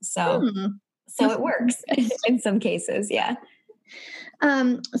manifestors. So it works in some cases. Yeah.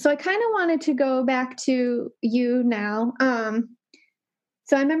 So I kind of wanted to go back to you now.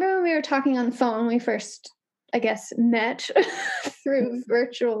 So I remember when we were talking on the phone, we first, I guess, met through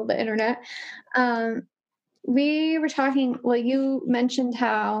the internet. We were talking, well, you mentioned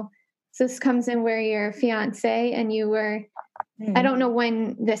how this comes in where your fiance and you were, I don't know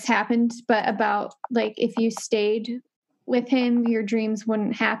when this happened, but about like, if you stayed with him, your dreams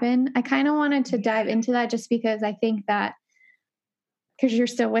wouldn't happen. I kind of wanted to dive into that just because I think that, because you're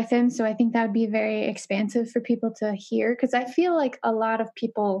still with him. So I think that would be very expansive for people to hear. Cause I feel like a lot of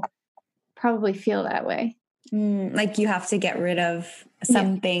people probably feel that way. Like you have to get rid of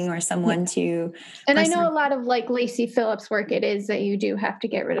something or someone to. And I know a lot of like Lacey Phillips work, it is that you do have to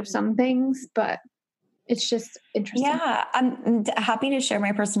get rid of some things, but it's just interesting. Yeah, I'm happy to share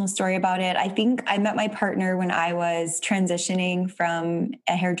my personal story about it. I think I met my partner when I was transitioning from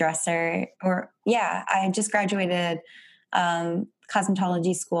a hairdresser, I just graduated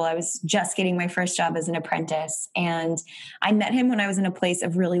cosmetology school. I was just getting my first job as an apprentice, and I met him when I was in a place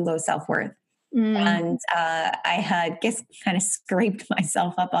of really low self-worth. And I had kind of scraped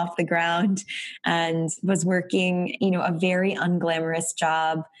myself up off the ground and was working, a very unglamorous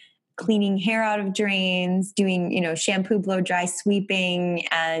job, cleaning hair out of drains, doing, shampoo, blow dry, sweeping.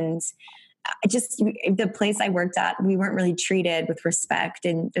 And just the place I worked at, we weren't really treated with respect,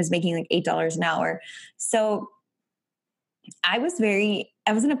 and I was making like $8 an hour. So I was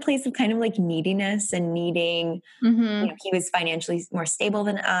in a place of kind of like neediness and needing, he was financially more stable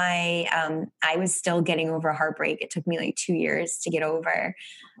than I was still getting over a heartbreak. It took me like 2 years to get over.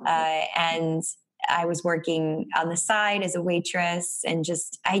 And I was working on the side as a waitress, and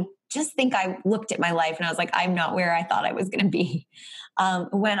I just think I looked at my life and I was like, I'm not where I thought I was going to be.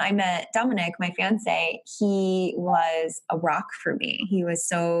 When I met Dominic, my fiance, he was a rock for me. He was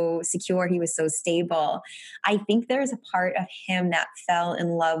so secure. He was so stable. I think there's a part of him that fell in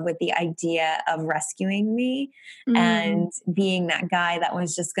love with the idea of rescuing me and being that guy that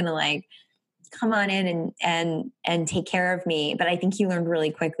was just going to like come on in and take care of me. But I think he learned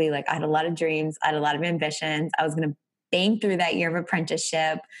really quickly, like I had a lot of dreams, I had a lot of ambitions. I was going to bang through that year of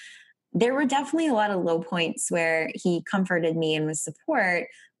apprenticeship. There were definitely a lot of low points where he comforted me and was support,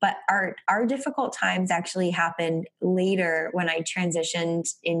 but our difficult times actually happened later when I transitioned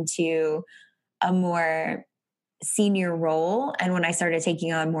into a more senior role and when I started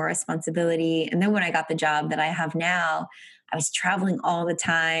taking on more responsibility. And then when I got the job that I have now, I was traveling all the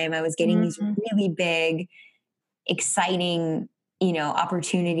time. I was getting these Mhm. really big, exciting,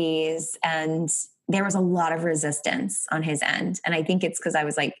 opportunities. And there was a lot of resistance on his end. And I think it's because I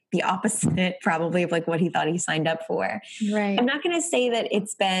was like the opposite, probably, of like what he thought he signed up for. I'm Right. not going to say that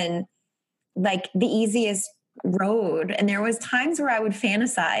it's been like the easiest road. And there was times where I would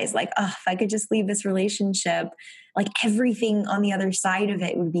fantasize like, oh, if I could just leave this relationship, like everything on the other side of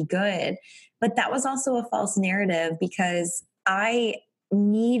it would be good. But that was also a false narrative because I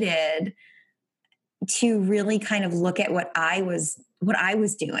needed to really kind of look at what I was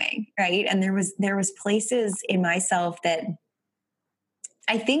doing, right? And there was places in myself that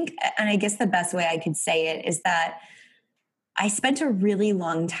I think, and I guess the best way I could say it is that I spent a really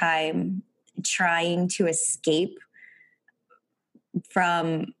long time trying to escape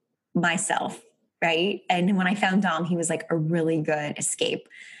from myself, right? And when I found Dom, he was like a really good escape.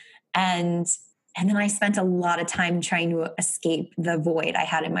 And and then I spent a lot of time trying to escape the void I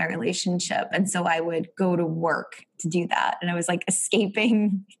had in my relationship. And so I would go to work to do that. And I was like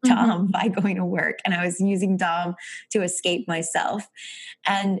escaping Mhm. Dom by going to work. And I was using Dom to escape myself.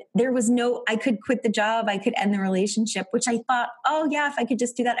 And there was I could quit the job, I could end the relationship, which I thought, oh, yeah, if I could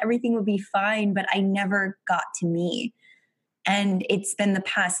just do that, everything would be fine. But I never got to me. And it's been the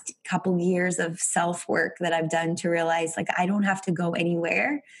past couple years of self work that I've done to realize like I don't have to go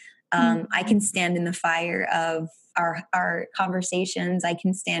anywhere. I Mhm. can stand in the fire of our conversations. I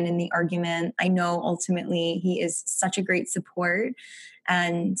can stand in the argument. I know ultimately he is such a great support,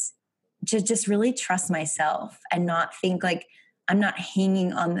 and just really trust myself and not think like I'm not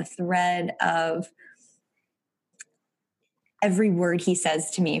hanging on the thread of every word he says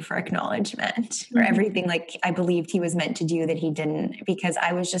to me for acknowledgement, for Mhm. everything like I believed he was meant to do that he didn't, because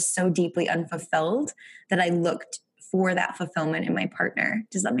I was just so deeply unfulfilled that I looked for that fulfillment in my partner.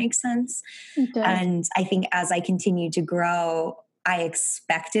 Does that make sense? It does. And I think as I continued to grow, I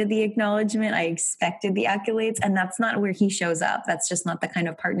expected the acknowledgement, I expected the accolades, and that's not where he shows up. That's just not the kind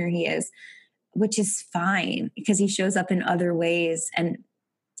of partner he is, which is fine because he shows up in other ways. And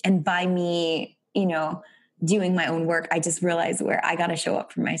by me, doing my own work, I just realized where I got to show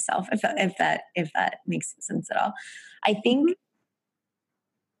up for myself. If that makes sense at all. I Mhm. think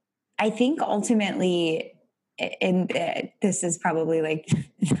I think ultimately, and this is probably like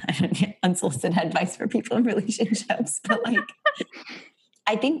I don't know, unsolicited advice for people in relationships, but like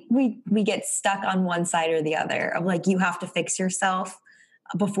I think we get stuck on one side or the other of like you have to fix yourself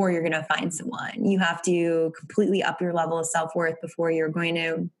before you're going to find someone. You have to completely up your level of self worth before you're going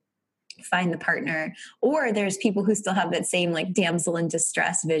to find the partner. Or there's people who still have that same like damsel in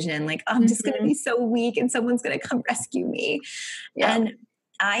distress vision, like I'm just going to Mhm. be so weak and someone's going to come rescue me. Yeah. And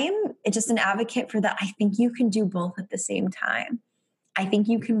I am just an advocate for that. I think you can do both at the same time. I think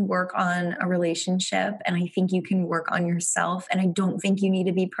you can work on a relationship and I think you can work on yourself. And I don't think you need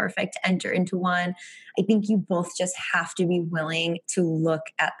to be perfect to enter into one. I think you both just have to be willing to look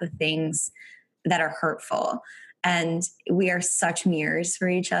at the things that are hurtful. And we are such mirrors for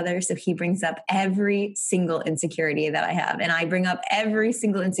each other. So he brings up every single insecurity that I have, and I bring up every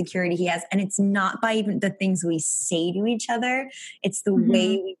single insecurity he has. And it's not by even the things we say to each other, it's the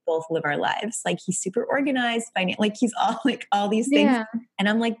way Mhm. we both live our lives. Like he's super organized, like he's all like all these things. Yeah. And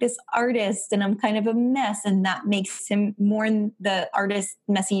I'm like this artist and I'm kind of a mess. And that makes him more the artist,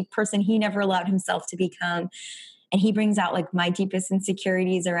 messy person he never allowed himself to become. And he brings out like my deepest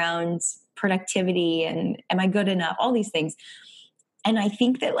insecurities around productivity and am I good enough, all these things. And I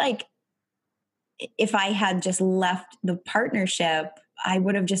think that like if I had just left the partnership, I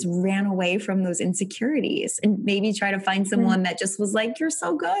would have just ran away from those insecurities and maybe try to find Mhm. someone that just was like, you're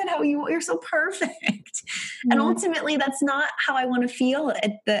so good, you're so perfect. And Yeah. ultimately that's not how I want to feel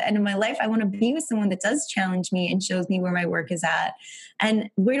at the end of my life. I want to be with someone that does challenge me and shows me where my work is at. And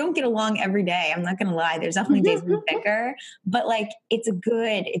we don't get along every day. I'm not going to lie. There's definitely days we bicker, but like it's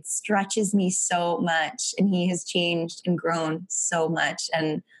good. It stretches me so much. And he has changed and grown so much.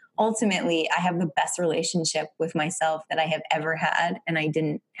 And ultimately I have the best relationship with myself that I have ever had. And I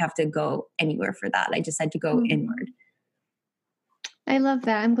didn't have to go anywhere for that. I just had to go Mhm. inward. I love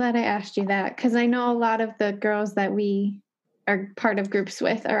that. I'm glad I asked you that because I know a lot of the girls that we are part of groups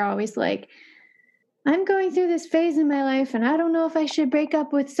with are always like, I'm going through this phase in my life and I don't know if I should break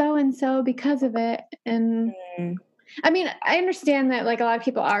up with so and so because of it. And Mm, I mean, I understand that like a lot of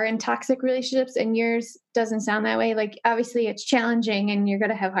people are in toxic relationships and yours doesn't sound that way. Like obviously it's challenging and you're going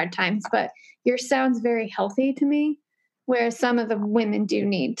to have hard times, but yours sounds very healthy to me, whereas some of the women do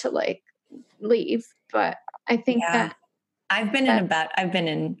need to like leave. But I think yeah. that that I've been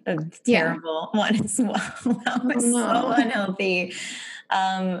in a yeah. terrible one as well. That Oh was so no. unhealthy.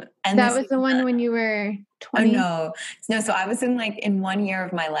 And That this was was the one when you were oh 20. no. No, so I was in like in 1 year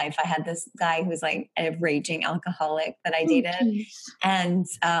of my life, I had this guy who was like a raging alcoholic that I Oh dated. jeez. And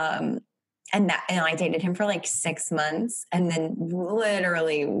and I dated him for like 6 months. And then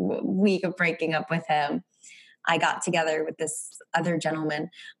literally week of breaking up with him, I got together with this other gentleman.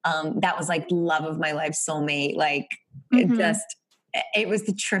 That was like love of my life, soulmate. Like it Mhm. just, it was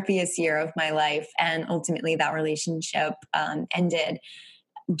the trippiest year of my life. And ultimately that relationship ended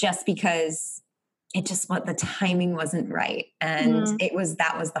just because it just what the timing wasn't right. And Mm,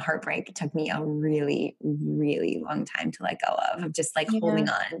 that was the heartbreak. It took me a really, really long time to let go of just like yeah. holding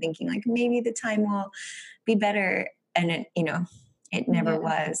on and thinking like maybe the time will be better. And it never Yeah.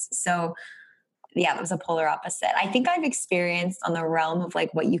 was. So yeah, it was a polar opposite. I think I've experienced on the realm of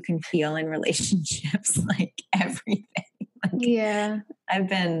like what you can feel in relationships, like everything. Like Yeah. I've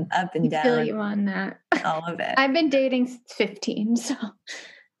been up I and feel down, you on that. all of it. I've been dating since 15, so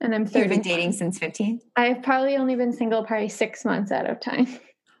and I'm You've been dating 31. since 15? I've probably only been single probably 6 months out of time.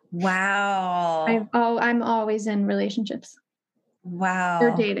 Wow. I'm always in relationships or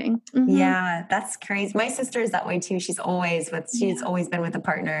Wow. dating. Mhm. Yeah, that's crazy. My sister is that way too. She's Yeah. always been with a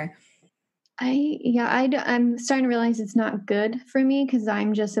partner. I'm starting to realize it's not good for me because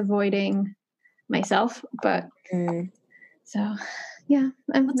I'm just avoiding myself, but Mm. so yeah,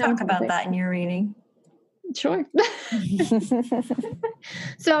 We'll no talk one's about perfect. that in your reading. Sure.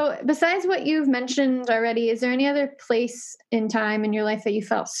 So, besides what you've mentioned already, is there any other place in time in your life that you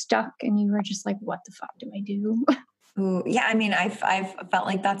felt stuck and you were just like, "What the fuck do I do?" Ooh, yeah, I mean, I've felt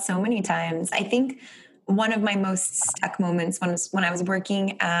like that so many times. I think one of my most stuck moments when I was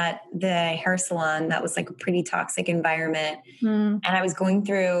working at the hair salon that was like a pretty toxic environment, Mm, and I was going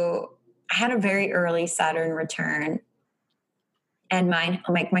through. I had a very early Saturn return, and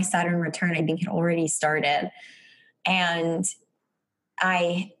my Saturn return I think had already started, and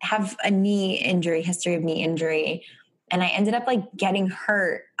I have a knee injury, history of knee injury. And I ended up like getting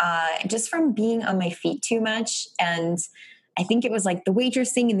hurt just from being on my feet too much. And I think it was like the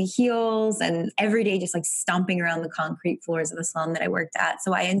waitressing in the heels and every day just like stomping around the concrete floors of the salon that I worked at.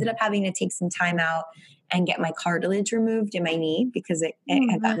 So I ended up having to take some time out and get my cartilage removed in my knee because it oh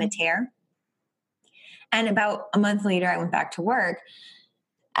had gotten a my. tear. And about a month later, I went back to work.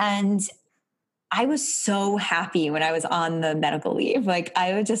 And I was so happy when I was on the medical leave. Like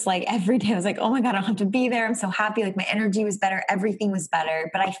I was just like every day I was like, oh my God, I don't have to be there. I'm so happy. Like my energy was better. Everything was better.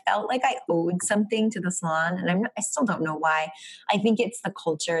 But I felt like I owed something to the salon. And I still don't know why. I think it's the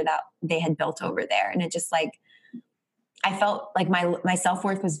culture that they had built over there. And it just like, I felt like my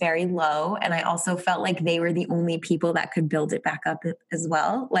self-worth was very low. And I also felt like they were the only people that could build it back up as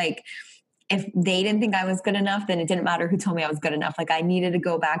well. Like if they didn't think I was good enough, then it didn't matter who told me I was good enough. Like I needed to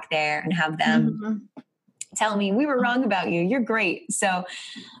go back there and have them Mhm. tell me we were wrong about you. You're great. So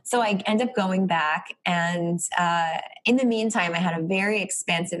I end up going back, and in the meantime, I had a very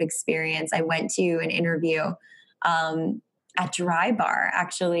expansive experience. I went to an interview at Dry Bar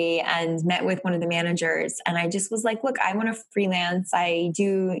actually, and met with one of the managers. And I just was like, "Look, I want to freelance. I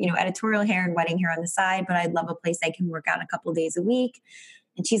do editorial hair and wedding hair on the side, but I'd love a place I can work out a couple days a week."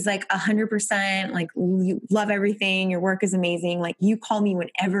 And she's like, 100%, like, you love everything. Your work is amazing. Like, you call me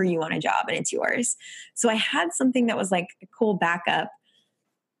whenever you want a job and it's yours. So I had something that was like a cool backup,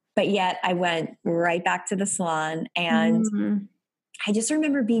 but yet I went right back to the salon. And Mm. I just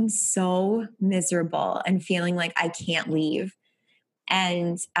remember being so miserable and feeling like I can't leave.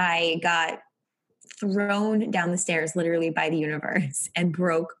 And I got thrown down the stairs literally by the universe and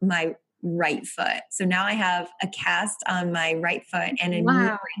broke my right foot. So now I have a cast on my right foot and a knee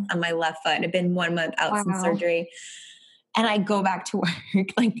Wow. brace on my left foot. I've been 1 month out since Wow. surgery. And I go back to work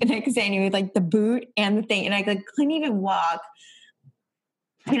like the next day and with like the boot and the thing. And I like couldn't even walk.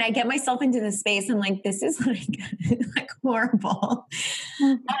 And I get myself into this space. I'm like, this is like, like horrible.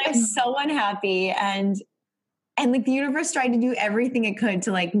 Oh And my I'm god. so unhappy. And like the universe tried to do everything it could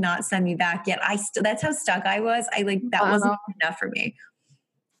to like not send me back. Yet that's how stuck I was. I like that wasn't Wow. enough for me.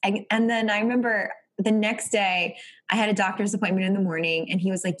 And then I remember the next day I had a doctor's appointment in the morning and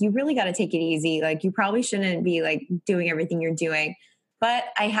he was like, you really got to take it easy. Like you probably shouldn't be like doing everything you're doing. But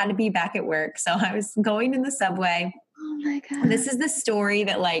I had to be back at work. So I was going in the subway. Oh my And this god. is the story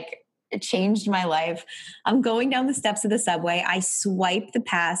that like it changed my life. I'm going down the steps of the subway. I swipe the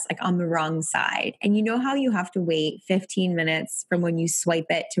pass like on the wrong side. And you know how you have to wait 15 minutes from when you swipe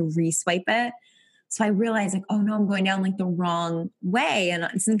it to re-swipe it? So I realized like, oh no, I'm going down like the wrong way. And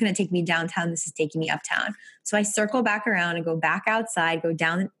this isn't going to take me downtown. This is taking me uptown. So I circle back around and go back outside, go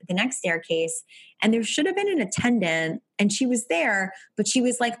down the next staircase. And there should have been an attendant and she was there, but she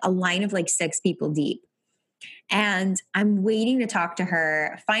was like a line of like 6 people deep. And I'm waiting to talk to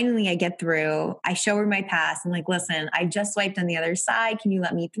her. Finally, I get through. I show her my pass. I'm like, listen, I just swiped on the other side. Can you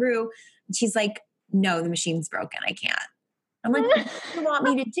let me through? And she's like, no, the machine's broken. I can't. I'm like, what do you want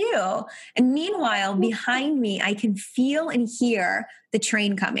me to do? And meanwhile, behind me, I can feel and hear the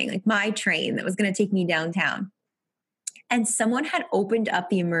train coming, like my train that was going to take me downtown. And someone had opened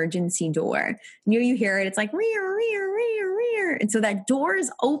up the emergency door. You hear it. It's like, rear, rear, rear, rear. And so that door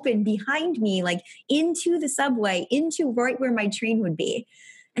is open behind me, like into the subway, into right where my train would be.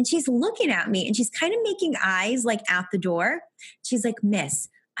 And she's looking at me and she's kind of making eyes like at the door. She's like, Miss,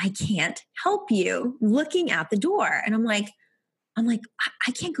 I can't help you, looking at the door. And I'm like,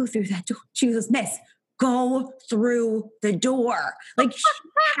 I can't go through that door. She goes, Miss, go through the door. Like she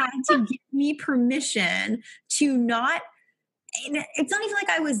had to give me permission to not, and it's not even like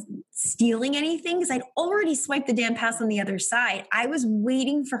I was stealing anything because I'd already swiped the damn pass on the other side. I was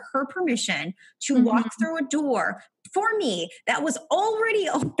waiting for her permission to walk through a door for me that was already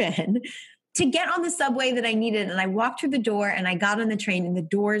open to get on the subway that I needed. And I walked through the door and I got on the train and the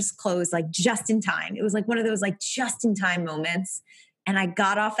doors closed like just in time. It was like one of those like just in time moments. And I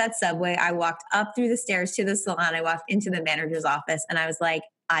got off that subway. I walked up through the stairs to the salon. I walked into the manager's office and I was like,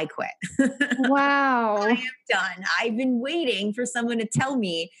 I quit. Wow. I am done. I've been waiting for someone to tell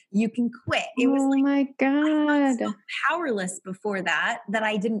me you can quit. It was like, my God. I felt so powerless before that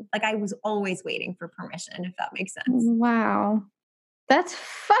I didn't, like I was always waiting for permission, if that makes sense. Wow. That's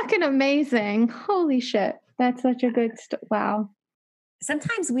fucking amazing. Holy shit. That's such a good wow.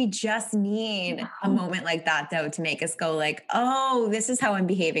 Sometimes we just need a moment like that though to make us go like, oh, this is how I'm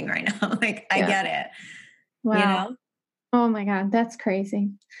behaving right now. Like I get it. Wow. You know? Oh my God. That's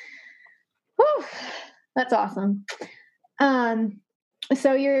crazy. Whew. That's awesome.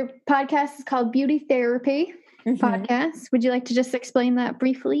 So your podcast is called Beauty Therapy Podcast. Would you like to just explain that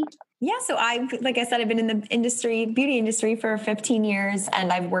briefly? Yeah. So like I said, I've been in the beauty industry for 15 years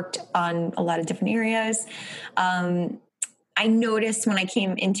and I've worked on a lot of different areas. I noticed when I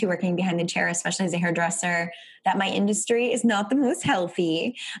came into working behind the chair, especially as a hairdresser, that my industry is not the most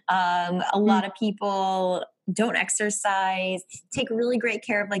healthy. A lot of people don't exercise, take really great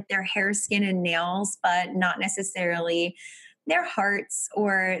care of like their hair, skin, and nails, but not necessarily their hearts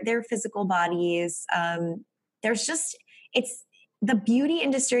or their physical bodies. It's the beauty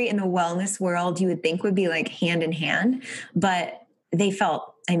industry and the wellness world you would think would be like hand in hand, but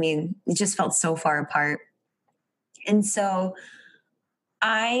it just felt so far apart. And so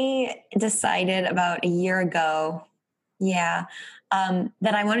I decided about a year ago,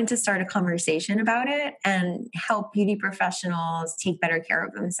 that I wanted to start a conversation about it and help beauty professionals take better care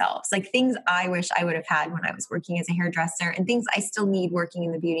of themselves. Like things I wish I would have had when I was working as a hairdresser and things I still need working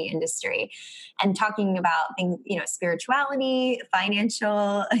in the beauty industry, and talking about things, spirituality,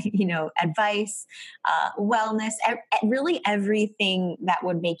 financial, advice, wellness, really everything that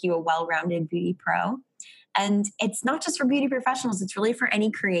would make you a well-rounded beauty pro. And it's not just for beauty professionals. It's really for any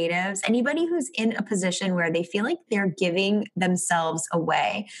creatives, anybody who's in a position where they feel like they're giving themselves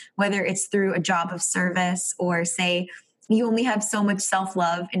away, whether it's through a job of service or say you only have so much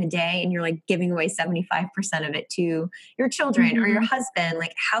self-love in a day and you're like giving away 75% of it to your children or your husband.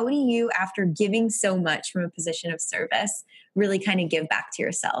 Like, how do you, after giving so much from a position of service, really kind of give back to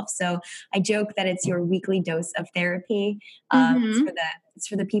yourself? So I joke that it's your weekly dose of therapy. It's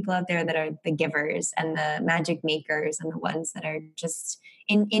for the people out there that are the givers and the magic makers and the ones that are just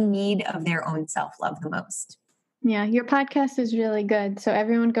in need of their own self-love the most. Yeah, your podcast is really good. So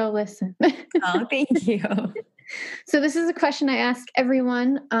everyone go listen. Oh, thank you. So this is a question I ask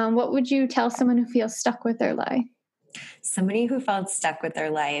everyone. What would you tell someone who feels stuck with their life? Somebody who felt stuck with their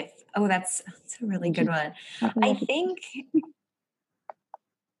life. Oh, that's a really good one. I think...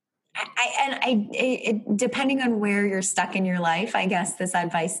 depending on where you're stuck in your life, I guess this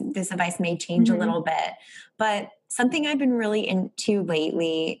advice may change a little bit, but something I've been really into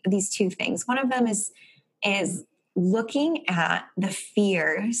lately, these two things. One of them is looking at the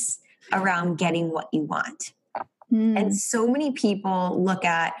fears around getting what you want. And so many people look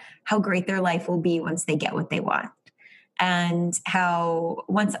at how great their life will be once they get what they want. And how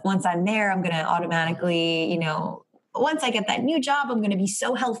once I'm there, I'm going to automatically, once I get that new job, I'm going to be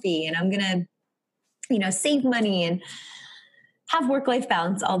so healthy and I'm going to, save money. And have work-life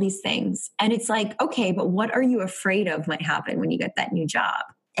balance, all these things. And it's like, okay, but what are you afraid of might happen when you get that new job?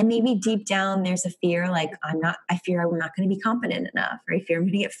 And maybe deep down there's a fear like I fear I'm not going to be competent enough, or I fear I'm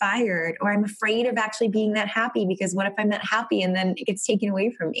going to get fired, or I'm afraid of actually being that happy because what if I'm not happy and then it gets taken away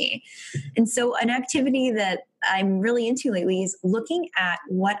from me? And so an activity that I'm really into lately is looking at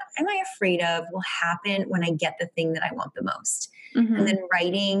what am I afraid of will happen when I get the thing that I want the most. And then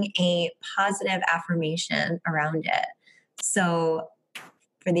writing a positive affirmation around it. So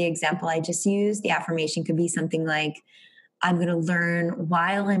for the example I just used, the affirmation could be something like, I'm going to learn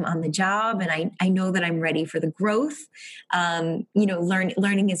while I'm on the job. And I know that I'm ready for the growth.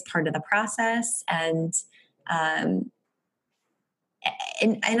 Learning is part of the process. And I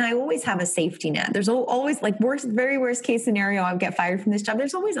always have a safety net. There's always like very worst case scenario, I'll get fired from this job.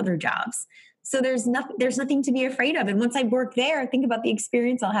 There's always other jobs. So there's nothing to be afraid of. And once I work there, think about the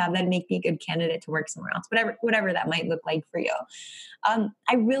experience I'll have that'd make me a good candidate to work somewhere else, whatever that might look like for you. I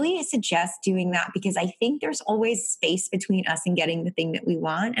really suggest doing that because I think there's always space between us and getting the thing that we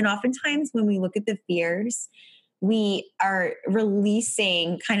want. And oftentimes when we look at the fears, we are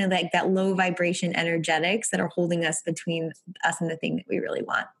releasing kind of like that low vibration energetics that are holding us between us and the thing that we really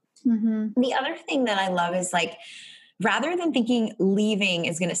want. The other thing that I love is like, rather than thinking leaving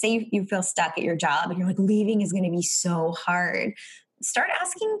is going to say you feel stuck at your job and you're like, leaving is going to be so hard. Start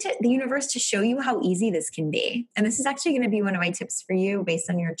asking the universe to show you how easy this can be. And this is actually going to be one of my tips for you based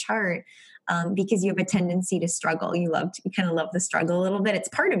on your chart. Because you have a tendency to struggle. You kind of love the struggle a little bit. It's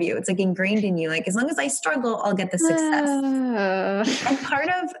part of you. It's like ingrained in you. Like, as long as I struggle, I'll get the success. And part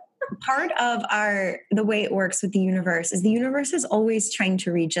of the way it works with the universe is always trying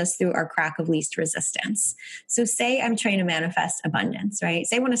to reach us through our crack of least resistance. So say I'm trying to manifest abundance, right?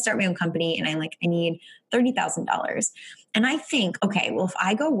 Say I want to start my own company and I need $30,000. And I think, okay, well, if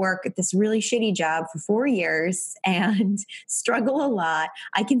I go work at this really shitty job for 4 years and struggle a lot,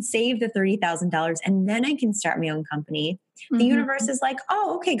 I can save the $30,000 and then I can start my own company. The universe is like,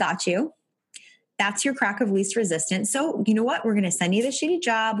 oh, okay, got you. That's your crack of least resistance. So you know what? We're going to send you the shitty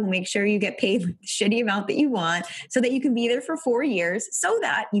job. We'll make sure you get paid the shitty amount that you want so that you can be there for 4 years so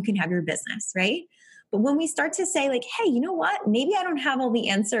that you can have your business, right? But when we start to say like, hey, you know what? Maybe I don't have all the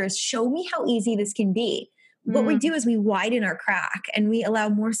answers. Show me how easy this can be. What we do is we widen our crack and we allow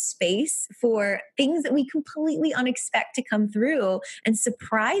more space for things that we completely unexpect to come through and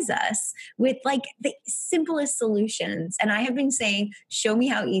surprise us with like the simplest solutions. And I have been saying, show me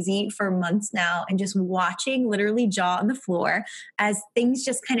how easy for months now, and just watching literally jaw on the floor as things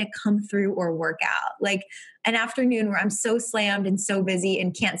just kind of come through or work out. Like an afternoon where I'm so slammed and so busy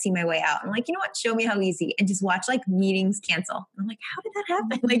and can't see my way out. I'm like, you know what? Show me how easy. And just watch like meetings cancel. I'm like, how did that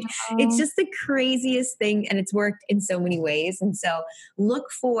happen? Like, it's just the craziest thing. And it's worked in so many ways. And so look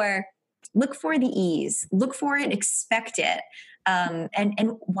for the ease, look for it, expect it. And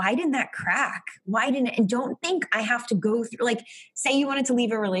widen that crack, widen it. And don't think I have to go through, like, say you wanted to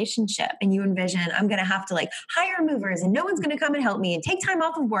leave a relationship and you envision, I'm going to have to like hire movers and no one's going to come and help me and take time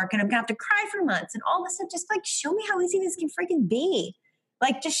off of work and I'm going to have to cry for months and all this stuff. Just like, show me how easy this can freaking be.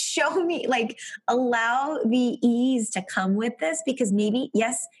 Like, just show me, like, allow the ease to come with this, because maybe,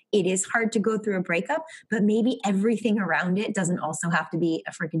 yes, it is hard to go through a breakup, but maybe everything around it doesn't also have to be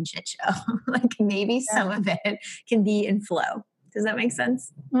a freaking shit show. Like, maybe some of it can be in flow. Does that make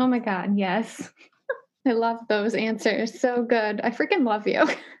sense? Oh my God, yes. I love those answers. So good. I freaking love you.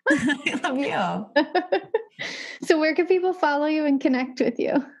 I love you. So where can people follow you and connect with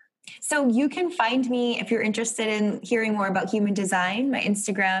you? So you can find me if you're interested in hearing more about human design. My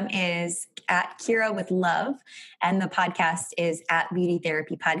Instagram is at Kiera with Love, and the podcast is at Beauty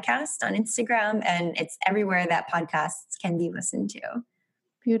Therapy Podcast on Instagram, and it's everywhere that podcasts can be listened to.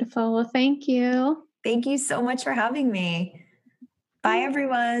 Beautiful. Well, thank you. Thank you so much for having me. Bye,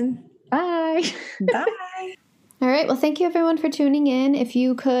 everyone. Bye. Bye. All right. Well, thank you, everyone, for tuning in. If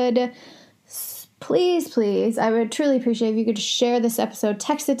you could, please, I would truly appreciate if you could share this episode,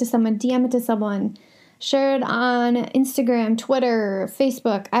 text it to someone, DM it to someone, share it on Instagram, Twitter,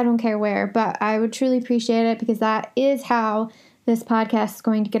 Facebook, I don't care where, but I would truly appreciate it, because that is how this podcast is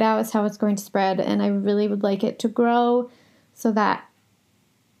going to get out. It's how it's going to spread. And I really would like it to grow so that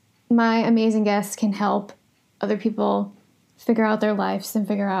my amazing guests can help other people figure out their lives and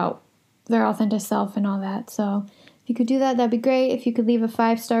figure out their authentic self and all that. So if you could do that, that'd be great. If you could leave a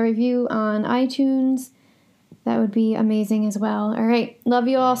 5-star review on iTunes, that would be amazing as well. All right. Love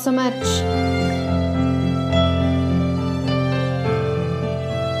you all so much.